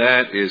who in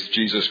that is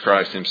Jesus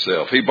Christ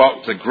himself. He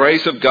brought the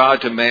grace of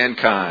God to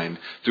mankind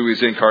through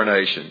his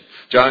incarnation.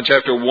 John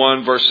chapter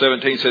 1 verse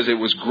 17 says it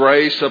was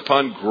grace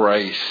upon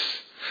grace.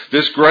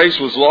 This grace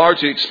was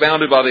largely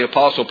expounded by the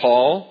Apostle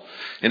Paul.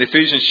 In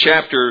Ephesians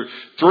chapter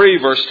 3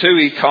 verse 2,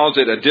 he calls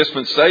it a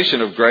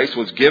dispensation of grace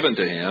was given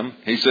to him.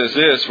 He says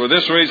this, "For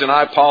this reason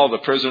I, Paul, the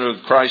prisoner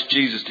of Christ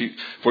Jesus,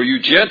 for you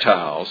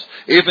Gentiles,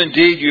 if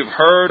indeed you've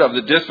heard of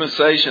the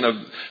dispensation of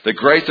the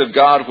grace of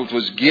God which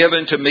was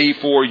given to me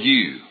for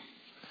you."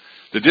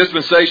 The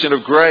dispensation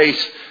of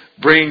grace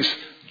brings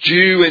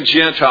Jew and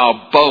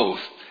Gentile both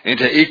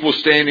into equal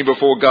standing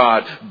before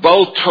God,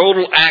 both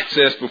total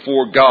access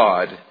before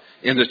God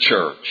in the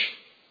church.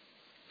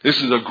 This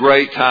is a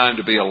great time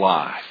to be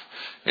alive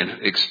and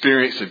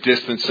experience the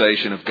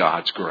dispensation of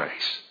God's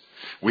grace.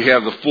 We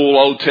have the full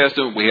Old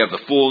Testament. We have the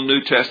full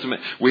New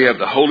Testament. We have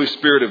the Holy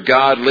Spirit of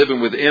God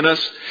living within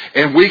us.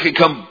 And we can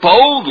come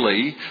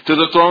boldly to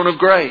the throne of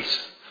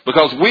grace,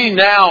 because we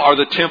now are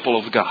the temple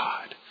of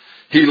God.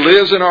 He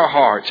lives in our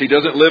hearts. He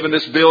doesn't live in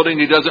this building.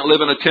 He doesn't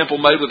live in a temple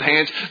made with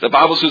hands. The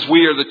Bible says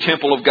we are the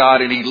temple of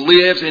God, and he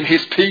lives in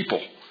his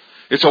people.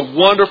 It's a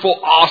wonderful,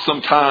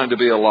 awesome time to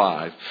be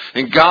alive.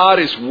 And God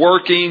is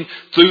working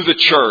through the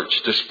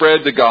church to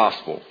spread the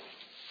gospel.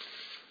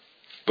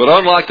 But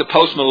unlike the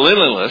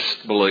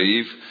postmillennialists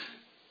believe,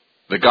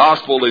 the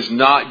gospel is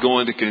not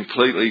going to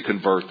completely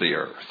convert the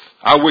earth.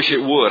 I wish it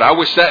would. I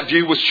wish that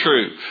view was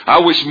true. I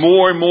wish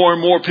more and more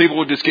and more people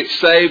would just get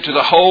saved to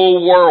the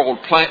whole world.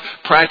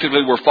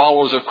 Practically were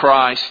followers of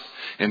Christ.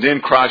 And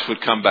then Christ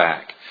would come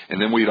back. And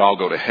then we'd all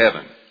go to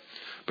heaven.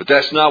 But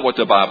that's not what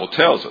the Bible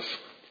tells us.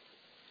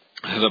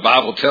 The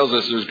Bible tells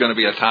us there's going to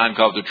be a time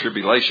called the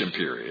tribulation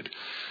period.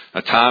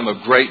 A time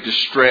of great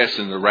distress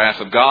and the wrath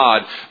of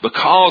God,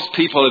 because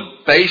people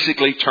have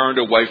basically turned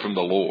away from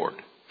the Lord.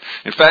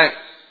 In fact,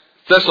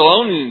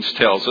 Thessalonians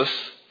tells us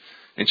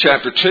in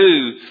chapter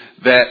 2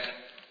 that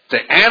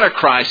the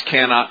Antichrist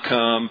cannot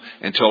come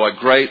until a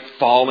great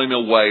falling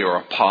away or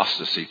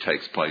apostasy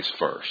takes place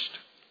first.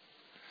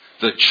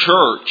 The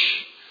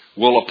church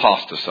will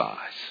apostatize.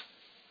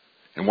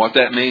 And what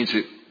that means,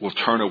 it will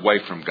turn away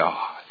from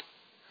God.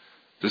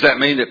 Does that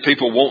mean that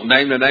people won't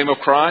name the name of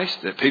Christ?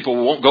 That people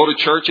won't go to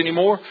church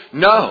anymore?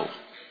 No.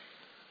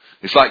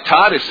 It's like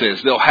Titus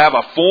says, they'll have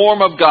a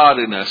form of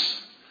godliness,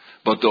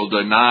 but they'll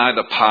deny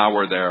the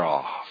power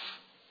thereof.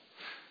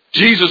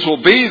 Jesus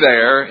will be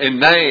there in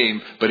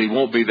name, but he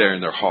won't be there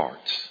in their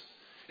hearts.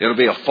 It'll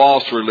be a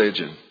false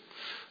religion.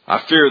 I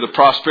fear the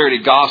prosperity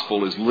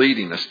gospel is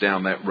leading us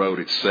down that road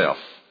itself.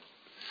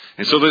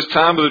 And so this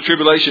time of the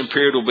tribulation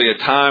period will be a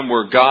time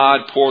where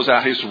God pours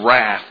out his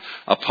wrath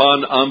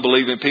upon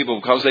unbelieving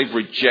people because they've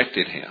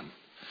rejected him.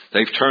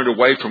 They've turned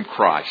away from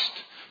Christ,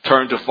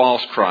 turned to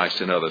false Christ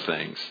and other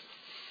things.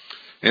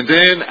 And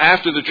then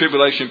after the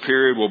tribulation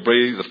period will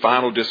be the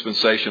final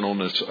dispensation on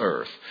this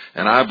earth.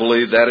 And I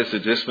believe that is the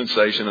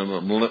dispensation of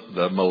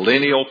the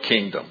millennial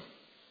kingdom.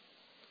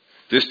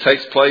 This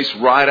takes place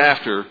right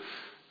after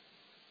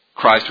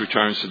Christ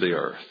returns to the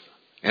earth.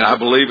 And I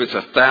believe it's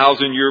a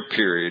 1,000-year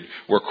period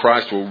where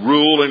Christ will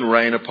rule and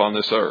reign upon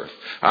this earth.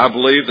 I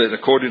believe that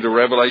according to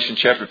Revelation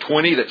chapter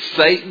 20, that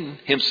Satan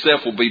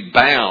himself will be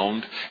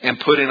bound and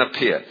put in a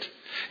pit.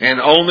 And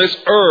on this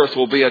earth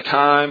will be a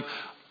time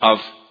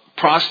of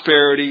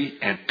prosperity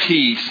and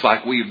peace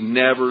like we've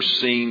never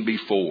seen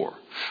before.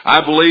 I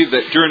believe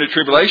that during the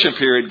tribulation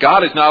period,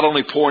 God is not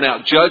only pouring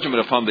out judgment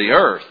upon the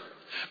earth,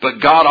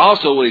 but God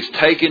also is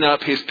taking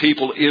up his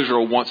people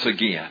Israel once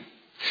again.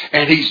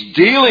 And he's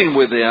dealing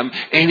with them,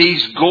 and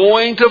he's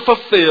going to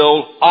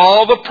fulfill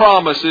all the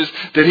promises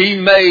that he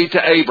made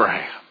to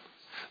Abraham.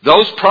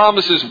 Those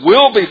promises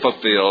will be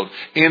fulfilled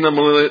in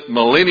the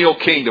millennial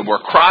kingdom where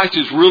Christ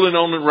is ruling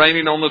on and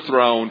reigning on the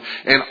throne,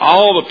 and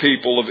all the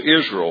people of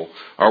Israel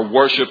are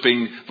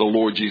worshiping the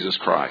Lord Jesus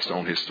Christ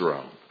on his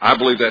throne. I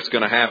believe that's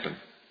going to happen.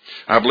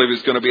 I believe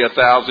it's going to be a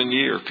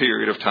 1,000-year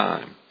period of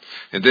time.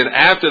 And then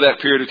after that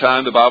period of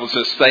time, the Bible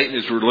says Satan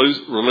is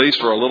released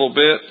for a little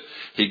bit.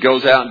 He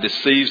goes out and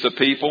deceives the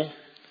people.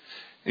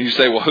 And you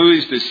say, well, who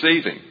is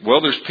deceiving?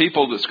 Well, there's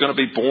people that's going to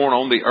be born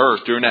on the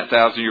earth during that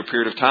 1,000-year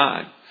period of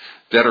time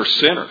that are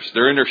sinners.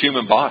 They're in their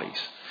human bodies.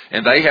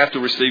 And they have to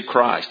receive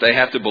Christ. They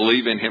have to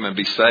believe in him and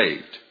be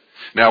saved.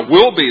 Now,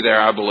 we'll be there,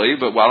 I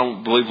believe, but I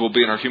don't believe we'll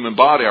be in our human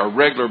body. Our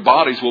regular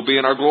bodies will be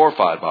in our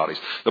glorified bodies.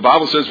 The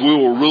Bible says we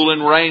will rule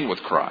and reign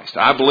with Christ.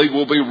 I believe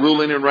we'll be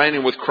ruling and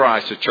reigning with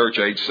Christ, the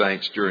church-age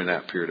saints, during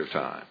that period of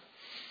time.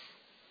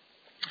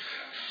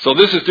 So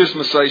this is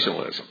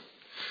dispensationalism.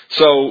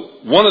 So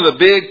one of the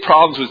big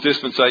problems with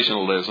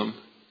dispensationalism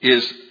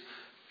is,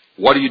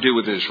 what do you do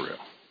with Israel?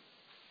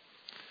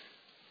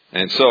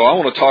 And so I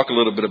want to talk a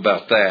little bit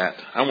about that.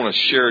 I want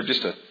to share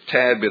just a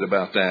tad bit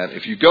about that.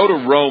 If you go to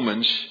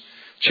Romans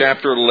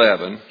chapter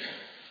 11,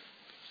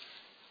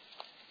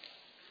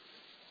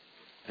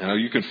 now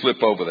you can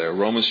flip over there.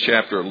 Romans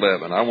chapter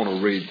 11. I want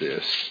to read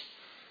this.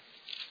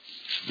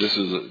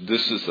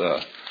 This is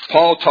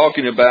Paul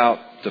talking about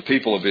the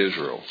people of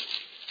Israel.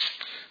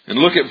 And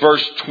look at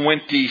verse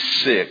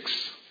 26.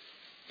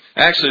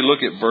 Actually,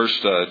 look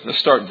at let's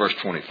start in verse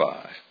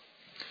 25.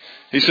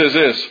 He says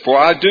this, "For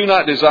I do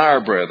not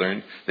desire,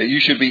 brethren, that you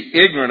should be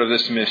ignorant of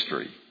this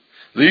mystery,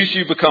 lest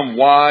you become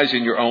wise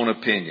in your own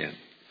opinion,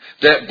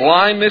 that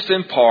blindness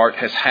in part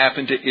has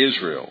happened to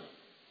Israel."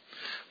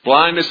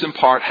 Blindness in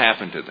part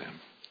happened to them.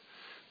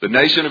 The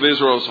nation of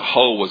Israel as a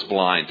whole was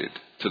blinded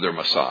to their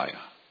Messiah.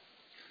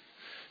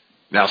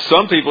 Now,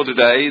 some people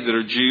today that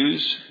are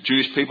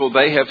Jewish people,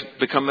 they have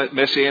become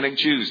Messianic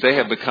Jews. They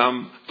have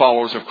become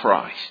followers of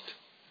Christ.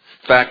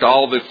 In fact,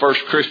 all the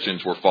first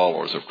Christians were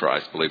followers of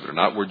Christ, believe it or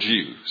not, were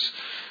Jews.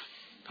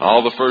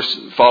 All the first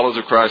followers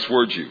of Christ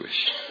were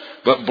Jewish.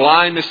 But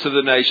blindness to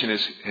the nation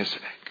has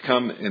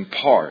come in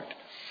part.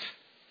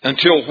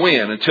 Until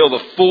when? Until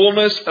the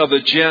fullness of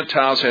the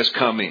Gentiles has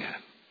come in.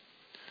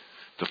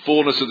 The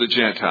fullness of the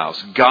Gentiles.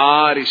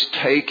 God is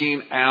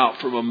taking out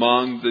from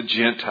among the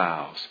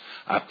Gentiles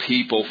a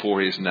people for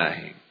his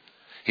name.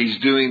 He's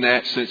doing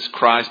that since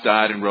Christ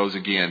died and rose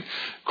again.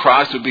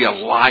 Christ would be a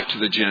light to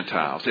the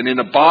Gentiles. And in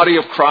the body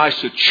of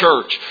Christ, the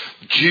church,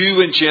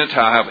 Jew and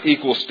Gentile have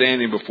equal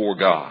standing before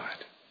God.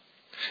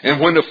 And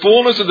when the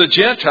fullness of the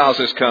Gentiles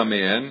has come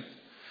in,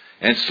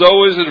 and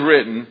so is it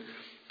written,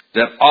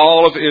 that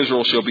all of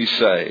Israel shall be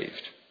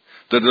saved.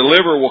 The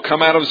deliverer will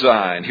come out of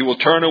Zion. He will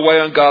turn away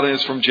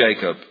ungodliness from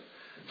Jacob.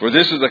 For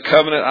this is the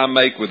covenant I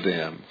make with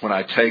them when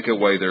I take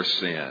away their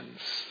sins.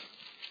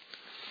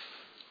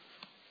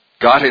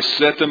 God has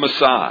set them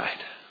aside.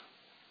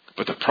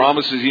 But the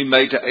promises he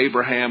made to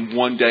Abraham,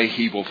 one day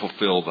he will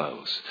fulfill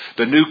those.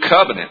 The new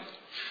covenant.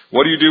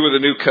 What do you do with the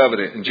new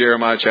covenant in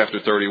Jeremiah chapter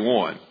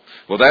 31?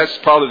 Well, that's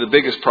probably the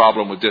biggest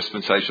problem with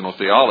dispensational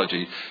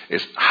theology,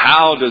 is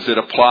how does it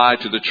apply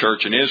to the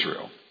church in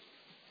Israel?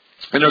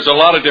 And there's a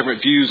lot of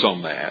different views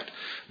on that.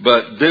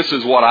 But this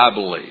is what I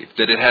believe,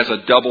 that it has a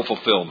double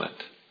fulfillment.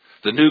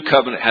 The new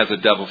covenant has a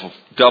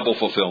double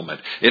fulfillment.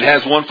 It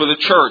has one for the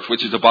church,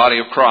 which is the body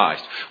of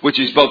Christ, which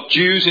is both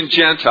Jews and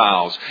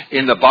Gentiles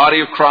in the body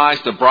of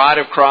Christ, the bride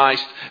of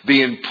Christ,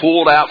 being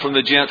pulled out from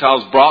the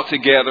Gentiles, brought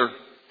together.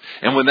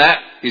 And when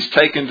that is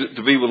taken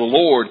to be with the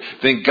Lord,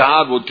 then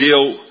God will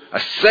deal a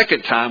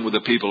second time with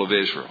the people of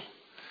Israel.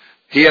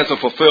 He has a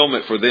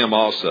fulfillment for them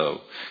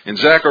also. In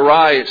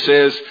Zechariah it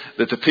says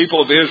that the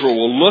people of Israel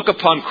will look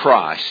upon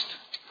Christ,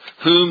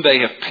 whom they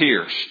have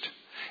pierced,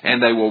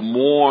 and they will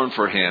mourn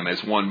for him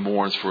as one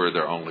mourns for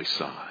their only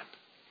son.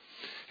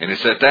 And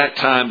it's at that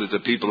time that the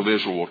people of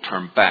Israel will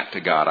turn back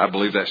to God. I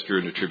believe that's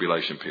during the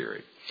tribulation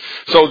period.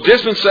 So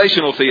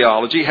dispensational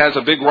theology has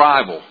a big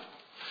rival.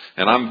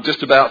 And I'm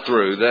just about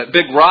through. That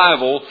big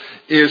rival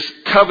is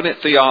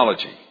covenant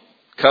theology.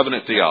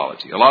 Covenant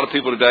theology. A lot of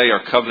people today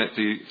are covenant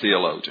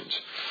theologians.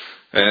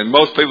 And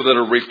most people that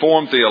are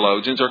Reformed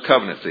theologians are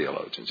covenant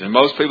theologians. And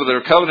most people that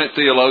are covenant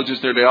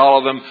theologians, nearly all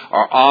of them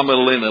are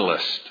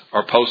amillennialists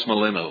or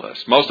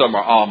postmillennialists. Most of them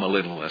are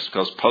amillennialists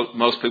because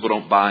most people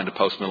don't buy into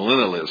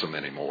postmillennialism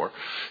anymore.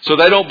 So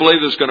they don't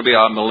believe there's going to be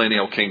a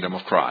millennial kingdom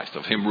of Christ,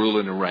 of him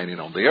ruling and reigning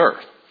on the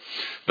earth.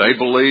 They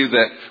believe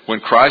that when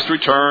Christ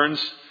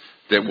returns,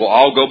 that we'll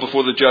all go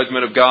before the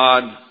judgment of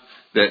God,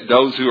 that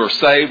those who are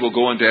saved will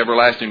go into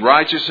everlasting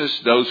righteousness,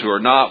 those who are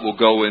not will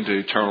go into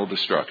eternal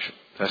destruction.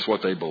 That's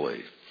what they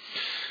believe.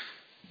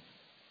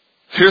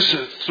 Here's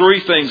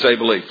three things they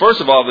believe.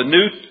 First of all, the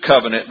new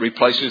covenant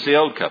replaces the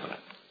old covenant.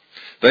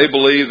 They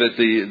believe that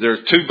there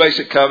are two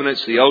basic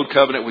covenants, the old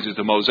covenant, which is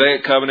the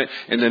Mosaic covenant,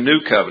 and the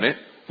new covenant,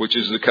 which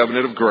is the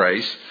covenant of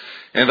grace.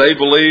 And they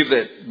believe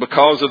that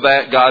because of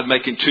that, God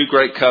making two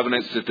great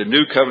covenants, that the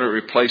new covenant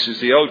replaces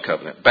the old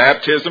covenant.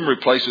 Baptism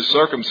replaces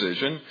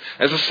circumcision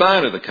as a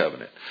sign of the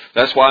covenant.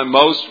 That's why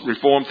most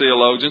Reformed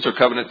theologians or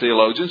covenant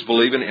theologians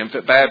believe in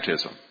infant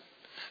baptism.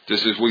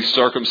 Just as we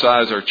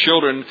circumcise our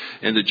children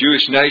in the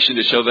Jewish nation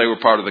to show they were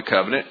part of the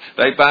covenant,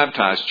 they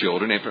baptize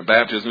children, infant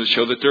baptism, to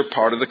show that they're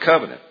part of the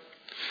covenant.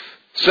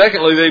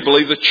 Secondly, they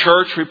believe the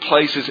church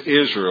replaces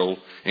Israel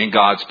in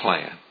God's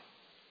plan.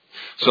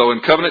 So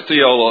in covenant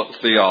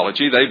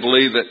theology, they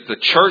believe that the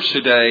church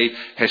today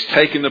has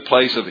taken the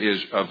place of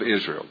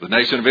Israel. The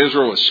nation of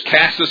Israel is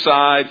cast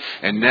aside,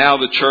 and now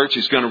the church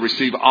is going to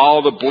receive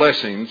all the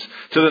blessings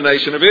to the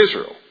nation of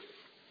Israel.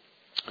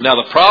 Now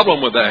the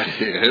problem with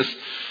that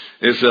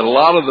is that a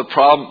lot of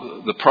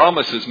the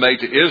promises made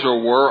to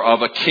Israel were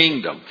of a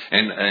kingdom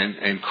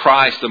and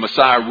Christ, the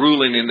Messiah,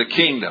 ruling in the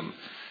kingdom.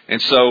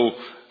 And so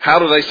how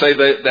do they say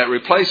that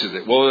replaces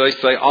it? Well, they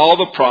say all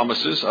the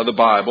promises of the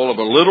Bible of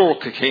a literal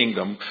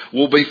kingdom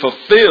will be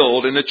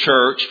fulfilled in the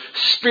church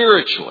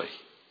spiritually.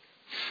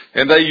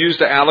 And they use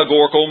the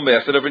allegorical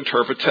method of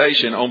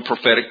interpretation on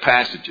prophetic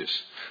passages.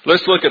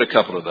 Let's look at a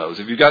couple of those.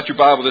 If you've got your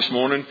Bible this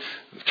morning,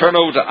 turn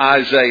over to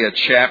Isaiah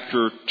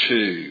chapter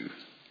 2.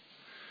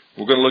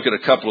 We're going to look at a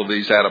couple of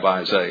these out of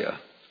Isaiah.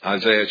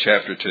 Isaiah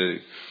chapter 2.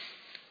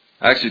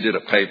 I actually did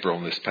a paper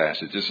on this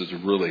passage. This is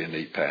really a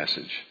neat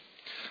passage.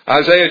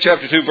 Isaiah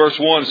chapter 2 verse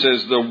 1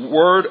 says, "The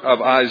word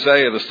of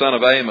Isaiah the son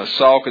of Amos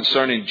saw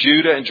concerning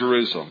Judah and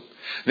Jerusalem.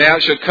 Now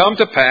it shall come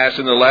to pass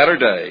in the latter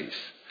days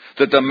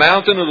that the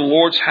mountain of the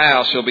Lord's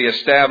house shall be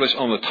established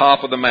on the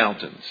top of the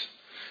mountains."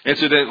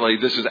 Incidentally,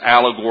 this is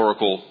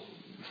allegorical,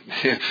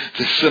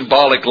 the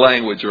symbolic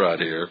language right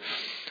here.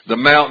 The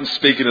mountain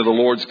speaking of the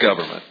Lord's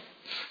government.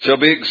 "Shall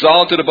be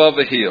exalted above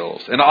the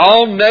hills, and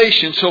all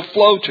nations shall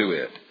flow to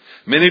it.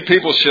 Many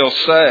people shall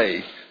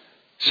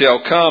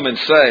come and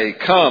say,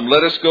 'Come,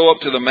 let us go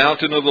up to the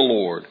mountain of the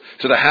Lord,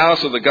 to the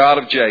house of the God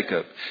of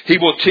Jacob. He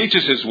will teach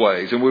us his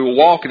ways, and we will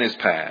walk in his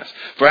paths.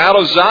 For out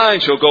of Zion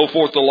shall go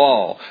forth the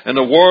law, and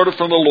the word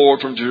from the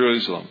Lord from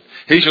Jerusalem.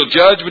 He shall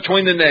judge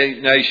between the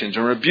nations,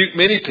 and rebuke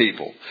many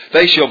people.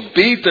 They shall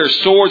beat their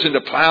swords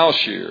into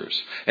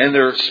plowshares, and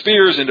their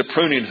spears into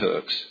pruning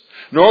hooks.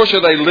 Nor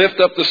shall they lift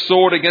up the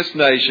sword against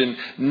nation,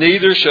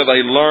 neither shall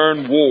they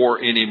learn war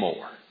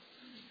anymore.'"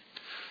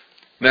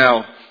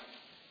 Now,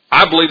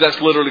 I believe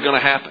that's literally going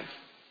to happen.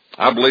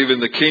 I believe in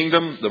the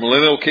kingdom, the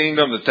millennial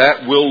kingdom,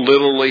 that will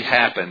literally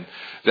happen.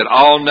 That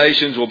all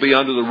nations will be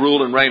under the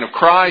rule and reign of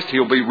Christ.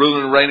 He'll be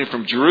ruling and reigning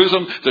from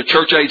Jerusalem. The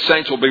church age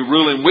saints will be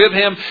ruling with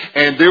him.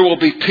 And there will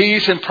be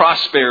peace and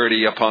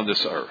prosperity upon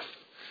this earth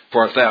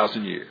for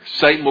 1,000 years.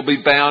 Satan will be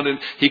bound and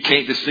he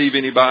can't deceive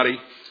anybody.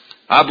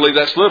 I believe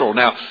that's literal.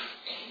 Now,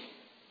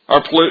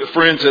 our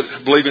friends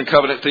that believe in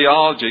covenant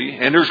theology,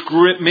 and there's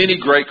many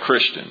great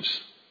Christians.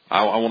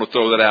 I want to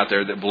throw that out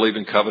there that believe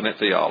in covenant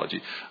theology.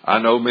 I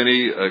know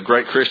many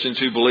great Christians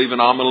who believe in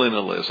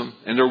amillennialism,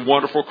 and they're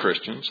wonderful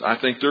Christians. I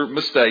think they're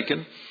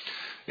mistaken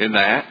in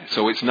that.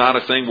 So it's not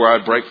a thing where I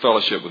break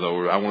fellowship with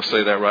them. I want to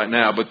say that right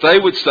now. But they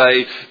would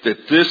say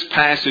that this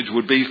passage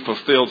would be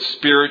fulfilled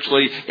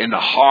spiritually in the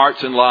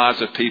hearts and lives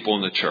of people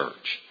in the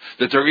church.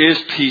 That there is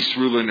peace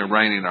ruling and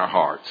reigning in our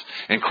hearts.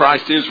 And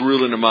Christ is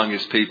ruling among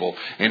his people.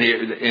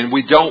 And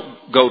we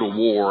don't go to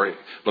war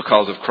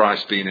because of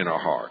Christ being in our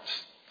hearts.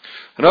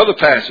 Another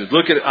passage,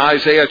 look at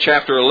Isaiah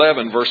chapter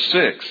 11, verse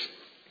 6.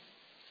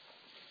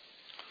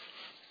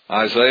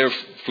 Isaiah,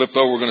 flip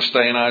over, we're going to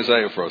stay in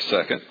Isaiah for a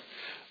second.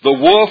 "The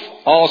wolf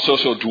also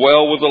shall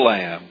dwell with the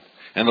lamb,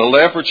 and the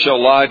leopard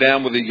shall lie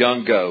down with the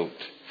young goat.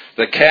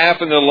 The calf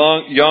and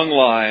the young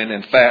lion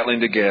and fatling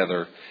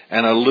together,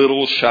 and a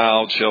little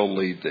child shall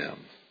lead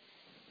them.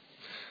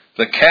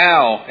 The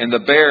cow and the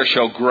bear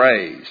shall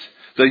graze,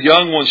 The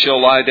young one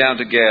shall lie down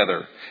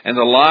together, and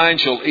the lion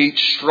shall eat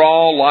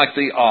straw like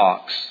the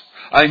ox.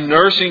 A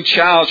nursing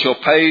child shall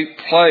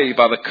play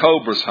by the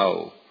cobra's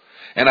hole,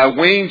 and a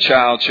weaned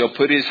child shall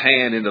put his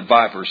hand in the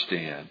viper's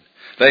den.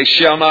 They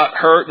shall not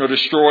hurt nor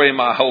destroy in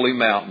my holy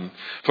mountain,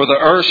 for the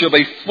earth shall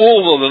be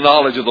full of the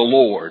knowledge of the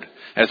Lord,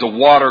 as the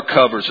water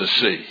covers the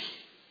sea.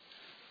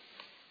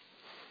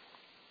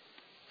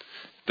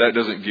 That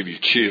doesn't give you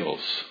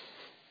chills.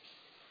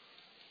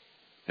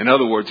 In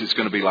other words, it's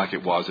going to be like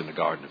it was in the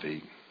Garden of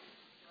Eden.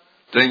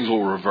 Things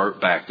will revert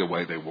back the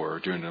way they were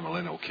during the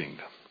millennial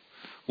kingdom.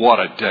 What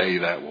a day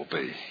that will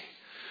be.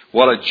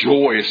 What a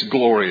joyous,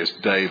 glorious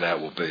day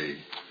that will be.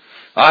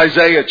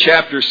 Isaiah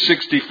chapter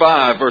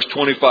 65, verse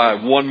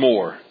 25. One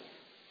more.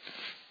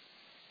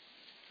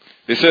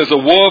 It says, the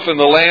wolf and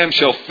the lamb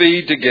shall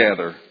feed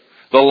together.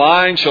 The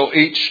lion shall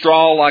eat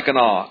straw like an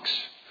ox.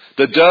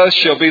 The dust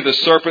shall be the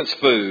serpent's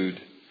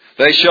food.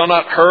 They shall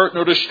not hurt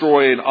nor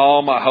destroy in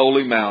all my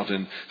holy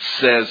mountain,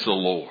 says the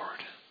Lord.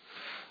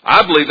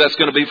 I believe that's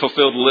going to be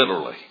fulfilled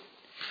literally.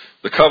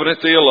 The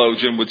covenant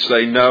theologian would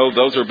say, no,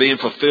 those are being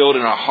fulfilled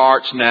in our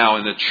hearts now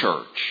in the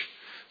church.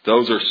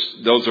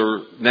 Those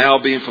are now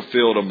being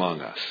fulfilled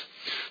among us.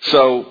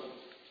 So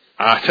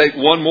I take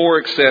one more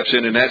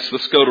exception, and that's,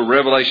 let's go to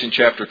Revelation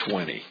chapter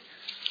 20.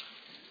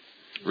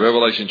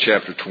 Revelation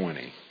chapter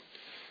 20.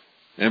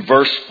 And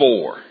verse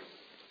 4.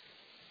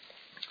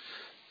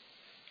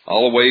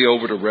 All the way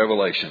over to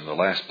Revelation, the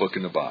last book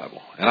in the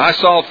Bible. And I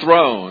saw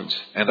thrones,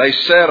 and they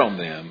sat on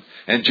them,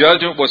 and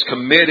judgment was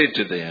committed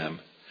to them.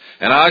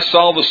 And I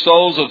saw the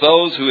souls of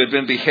those who had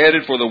been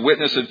beheaded for the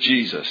witness of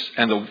Jesus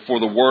and for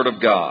the word of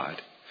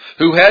God,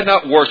 who had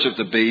not worshipped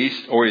the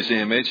beast or his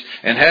image,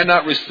 and had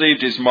not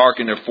received his mark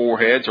in their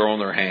foreheads or on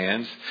their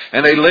hands.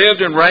 And they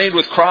lived and reigned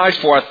with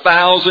Christ for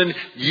 1,000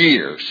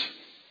 years.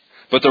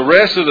 But the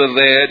rest of the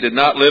dead did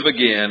not live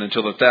again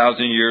until the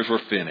 1,000 years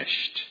were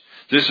finished.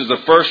 This is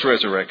the first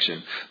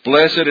resurrection.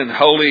 Blessed and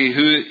holy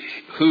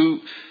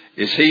who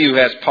is he who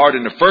has part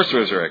in the first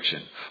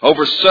resurrection.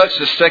 Over such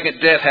the second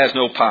death has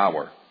no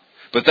power.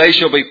 But they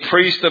shall be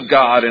priests of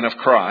God and of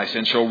Christ,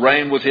 and shall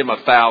reign with him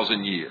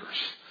 1,000 years.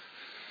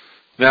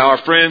 Now, our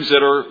friends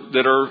that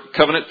are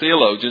covenant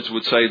theologians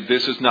would say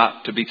this is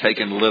not to be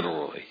taken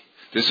literally.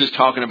 This is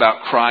talking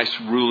about Christ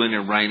ruling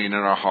and reigning in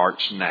our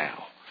hearts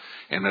now,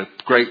 and the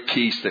great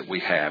peace that we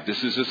have.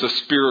 This is just a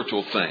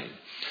spiritual thing.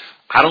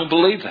 I don't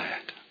believe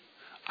that.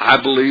 I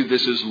believe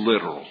this is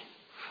literal.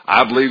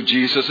 I believe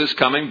Jesus is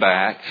coming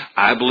back.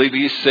 I believe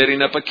he is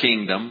setting up a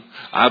kingdom.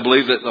 I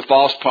believe that the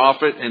false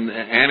prophet and the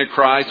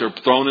Antichrist are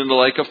thrown in the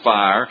lake of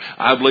fire.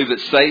 I believe that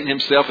Satan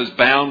himself is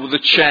bound with a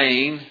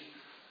chain.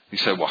 You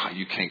say, well,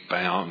 you can't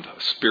bound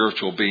a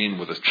spiritual being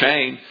with a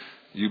chain.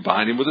 You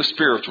bind him with a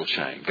spiritual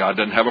chain. God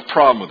doesn't have a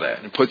problem with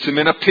that. And puts him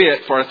in a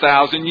pit for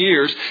 1,000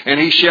 years, and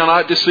he shall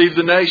not deceive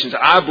the nations.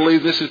 I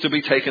believe this is to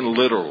be taken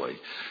literally.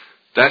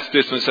 That's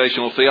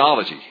dispensational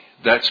theology.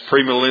 That's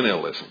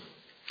premillennialism.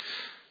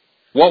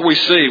 What do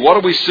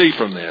we see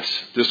from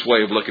this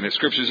way of looking at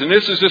Scriptures? And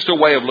this is just a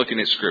way of looking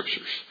at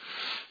Scriptures.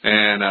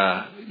 And,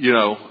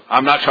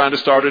 I'm not trying to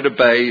start a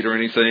debate or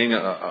anything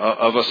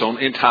of us on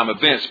end-time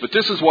events, but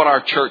this is what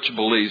our church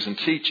believes and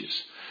teaches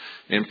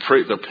in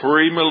the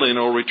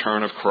premillennial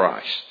return of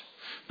Christ.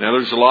 Now,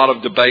 there's a lot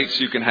of debates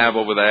you can have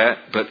over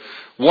that, but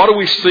what do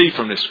we see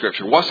from this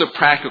Scripture? What's the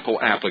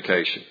practical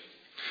application?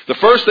 The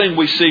first thing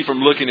we see from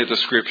looking at the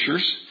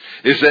Scriptures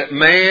is that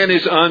man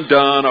is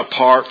undone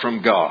apart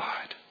from God.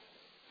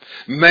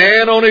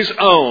 Man on his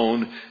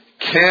own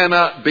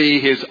cannot be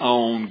his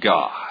own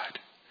God.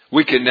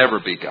 We can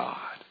never be God,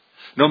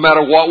 no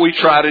matter what we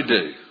try to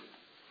do.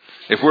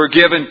 If we're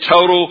given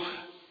total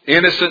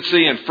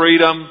innocency and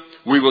freedom,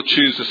 we will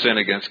choose to sin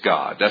against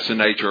God. That's the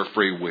nature of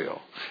free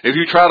will. If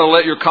you try to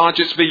let your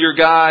conscience be your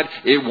guide,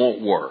 it won't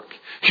work.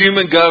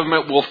 Human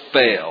government will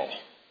fail.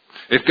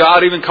 If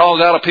God even calls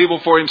out a people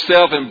for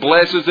himself and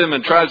blesses them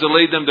and tries to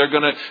lead them, they're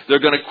going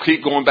to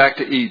keep going back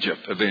to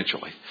Egypt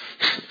eventually.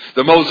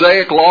 The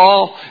Mosaic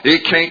law,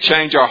 it can't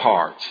change our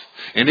hearts.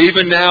 And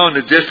even now in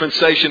the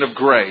dispensation of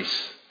grace,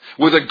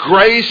 with the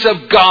grace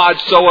of God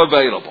so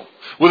available,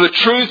 with the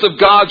truth of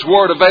God's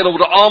Word available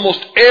to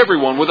almost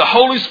everyone, with the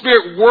Holy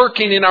Spirit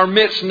working in our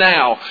midst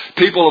now,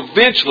 people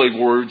eventually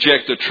will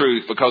reject the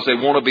truth because they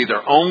want to be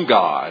their own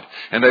God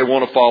and they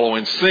want to follow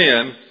in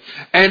sin.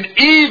 And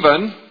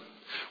even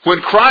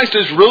when Christ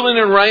is ruling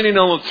and reigning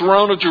on the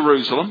throne of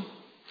Jerusalem,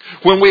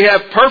 when we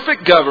have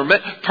perfect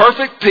government,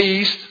 perfect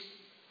peace,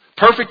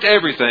 perfect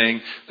everything,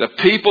 the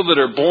people that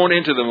are born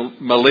into the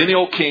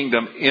millennial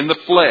kingdom in the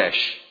flesh,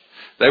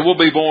 they will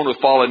be born with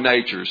fallen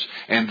natures,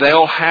 and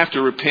they'll have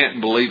to repent and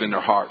believe in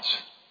their hearts.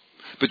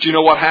 But you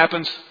know what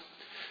happens?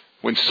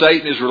 When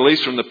Satan is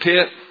released from the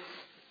pit,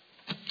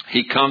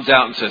 he comes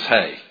out and says,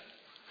 hey,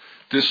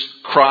 this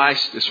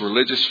Christ, this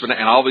religious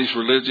fanatic, and all these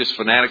religious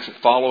fanatics that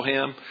follow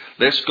him,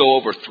 let's go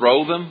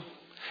overthrow them,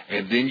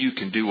 and then you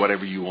can do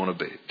whatever you want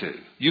to do.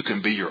 You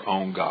can be your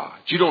own God.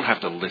 You don't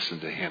have to listen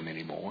to him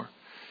anymore.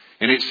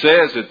 And it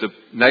says that the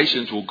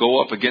nations will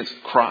go up against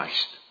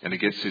Christ and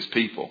against his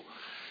people.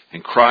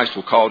 And Christ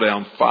will call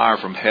down fire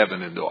from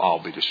heaven and they'll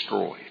all be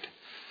destroyed.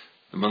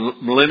 The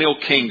millennial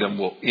kingdom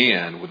will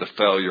end with the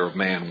failure of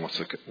man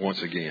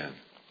once again.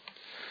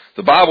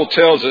 The Bible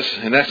tells us,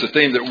 and that's the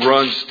theme that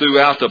runs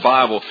throughout the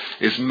Bible,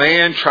 is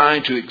man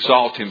trying to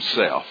exalt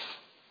himself.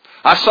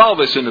 I saw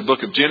this in the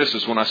book of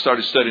Genesis when I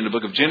started studying the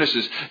book of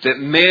Genesis, that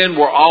men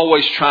were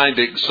always trying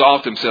to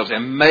exalt themselves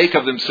and make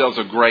of themselves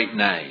a great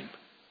name.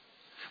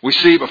 We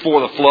see it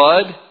before the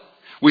flood.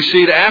 We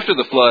see it after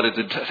the flood at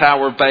the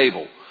Tower of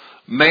Babel.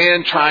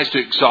 Man tries to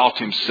exalt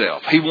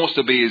himself. He wants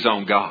to be his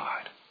own God.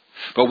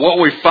 But what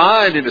we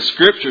find in the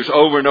Scriptures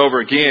over and over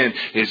again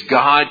is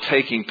God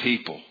taking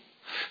people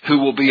who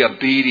will be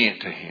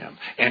obedient to Him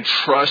and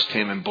trust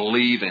Him and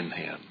believe in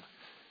Him.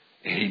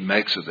 And He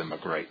makes of them a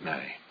great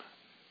name.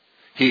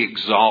 He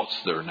exalts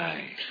their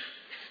name.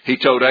 He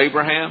told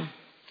Abraham,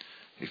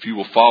 if you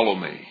will follow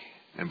me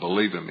and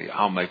believe in me,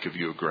 I'll make of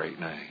you a great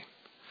name.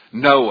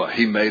 Noah,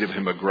 He made of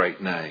him a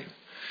great name.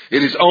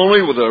 It is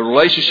only with a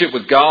relationship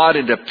with God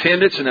and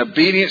dependence and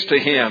obedience to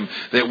Him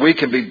that we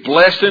can be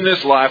blessed in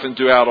this life and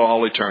throughout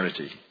all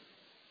eternity.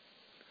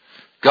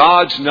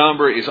 God's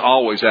number is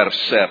always out of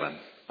 7,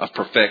 of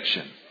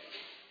perfection.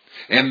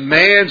 And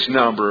man's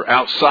number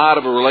outside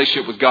of a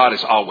relationship with God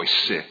is always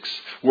 6.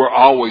 We're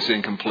always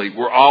incomplete.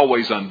 We're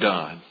always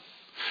undone.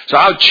 So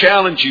I would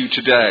challenge you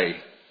today,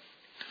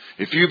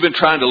 if you've been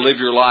trying to live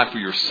your life for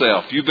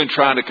yourself, you've been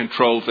trying to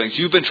control things,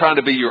 you've been trying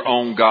to be your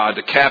own God,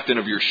 the captain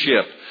of your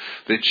ship,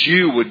 that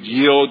you would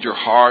yield your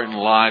heart and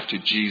life to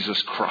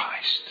Jesus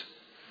Christ.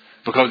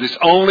 Because it's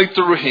only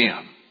through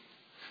Him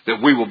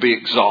that we will be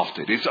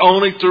exalted. It's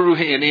only through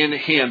Him and in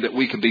Him that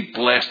we can be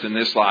blessed in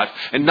this life.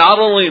 And not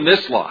only in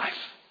this life,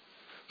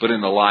 but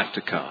in the life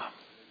to come.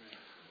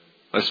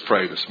 Let's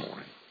pray this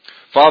morning.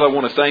 Father, I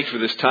want to thank you for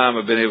this time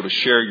I've been able to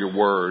share your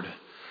word.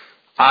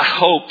 I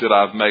hope that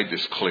I've made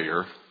this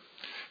clear.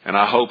 And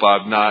I hope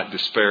I've not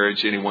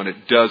disparaged anyone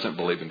that doesn't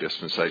believe in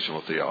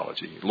dispensational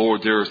theology.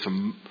 Lord, there are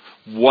some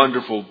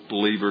wonderful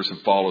believers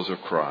and followers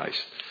of Christ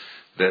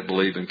that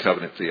believe in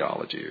covenant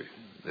theology,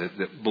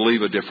 that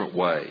believe a different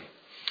way.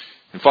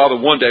 And Father,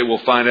 one day we'll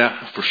find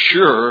out for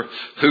sure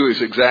who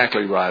is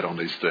exactly right on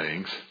these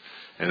things.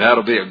 And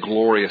that'll be a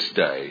glorious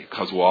day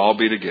because we'll all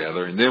be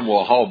together and then we'll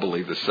all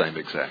believe the same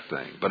exact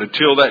thing. But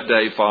until that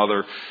day,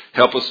 Father,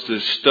 help us to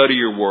study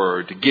your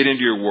word, to get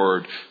into your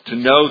word, to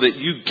know that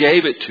you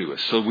gave it to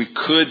us so we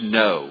could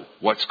know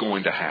what's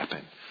going to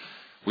happen.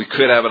 We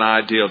could have an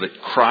idea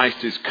that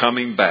Christ is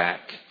coming back.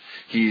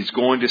 He is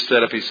going to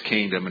set up His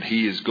kingdom and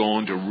He is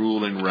going to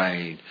rule and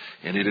reign.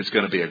 And it is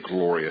going to be a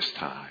glorious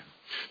time.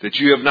 That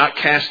you have not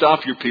cast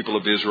off your people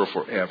of Israel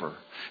forever.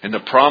 And the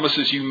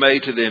promises you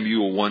made to them, you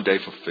will one day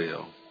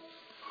fulfill.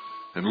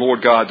 And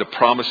Lord God, the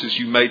promises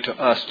you made to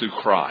us through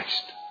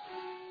Christ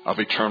of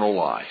eternal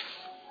life.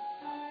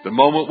 The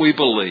moment we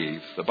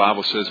believe, the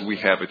Bible says we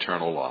have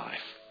eternal life.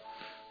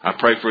 I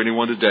pray for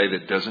anyone today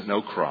that doesn't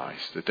know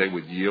Christ, that they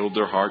would yield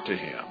their heart to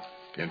Him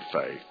in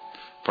faith.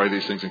 Pray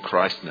these things in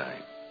Christ's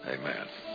name. Amen.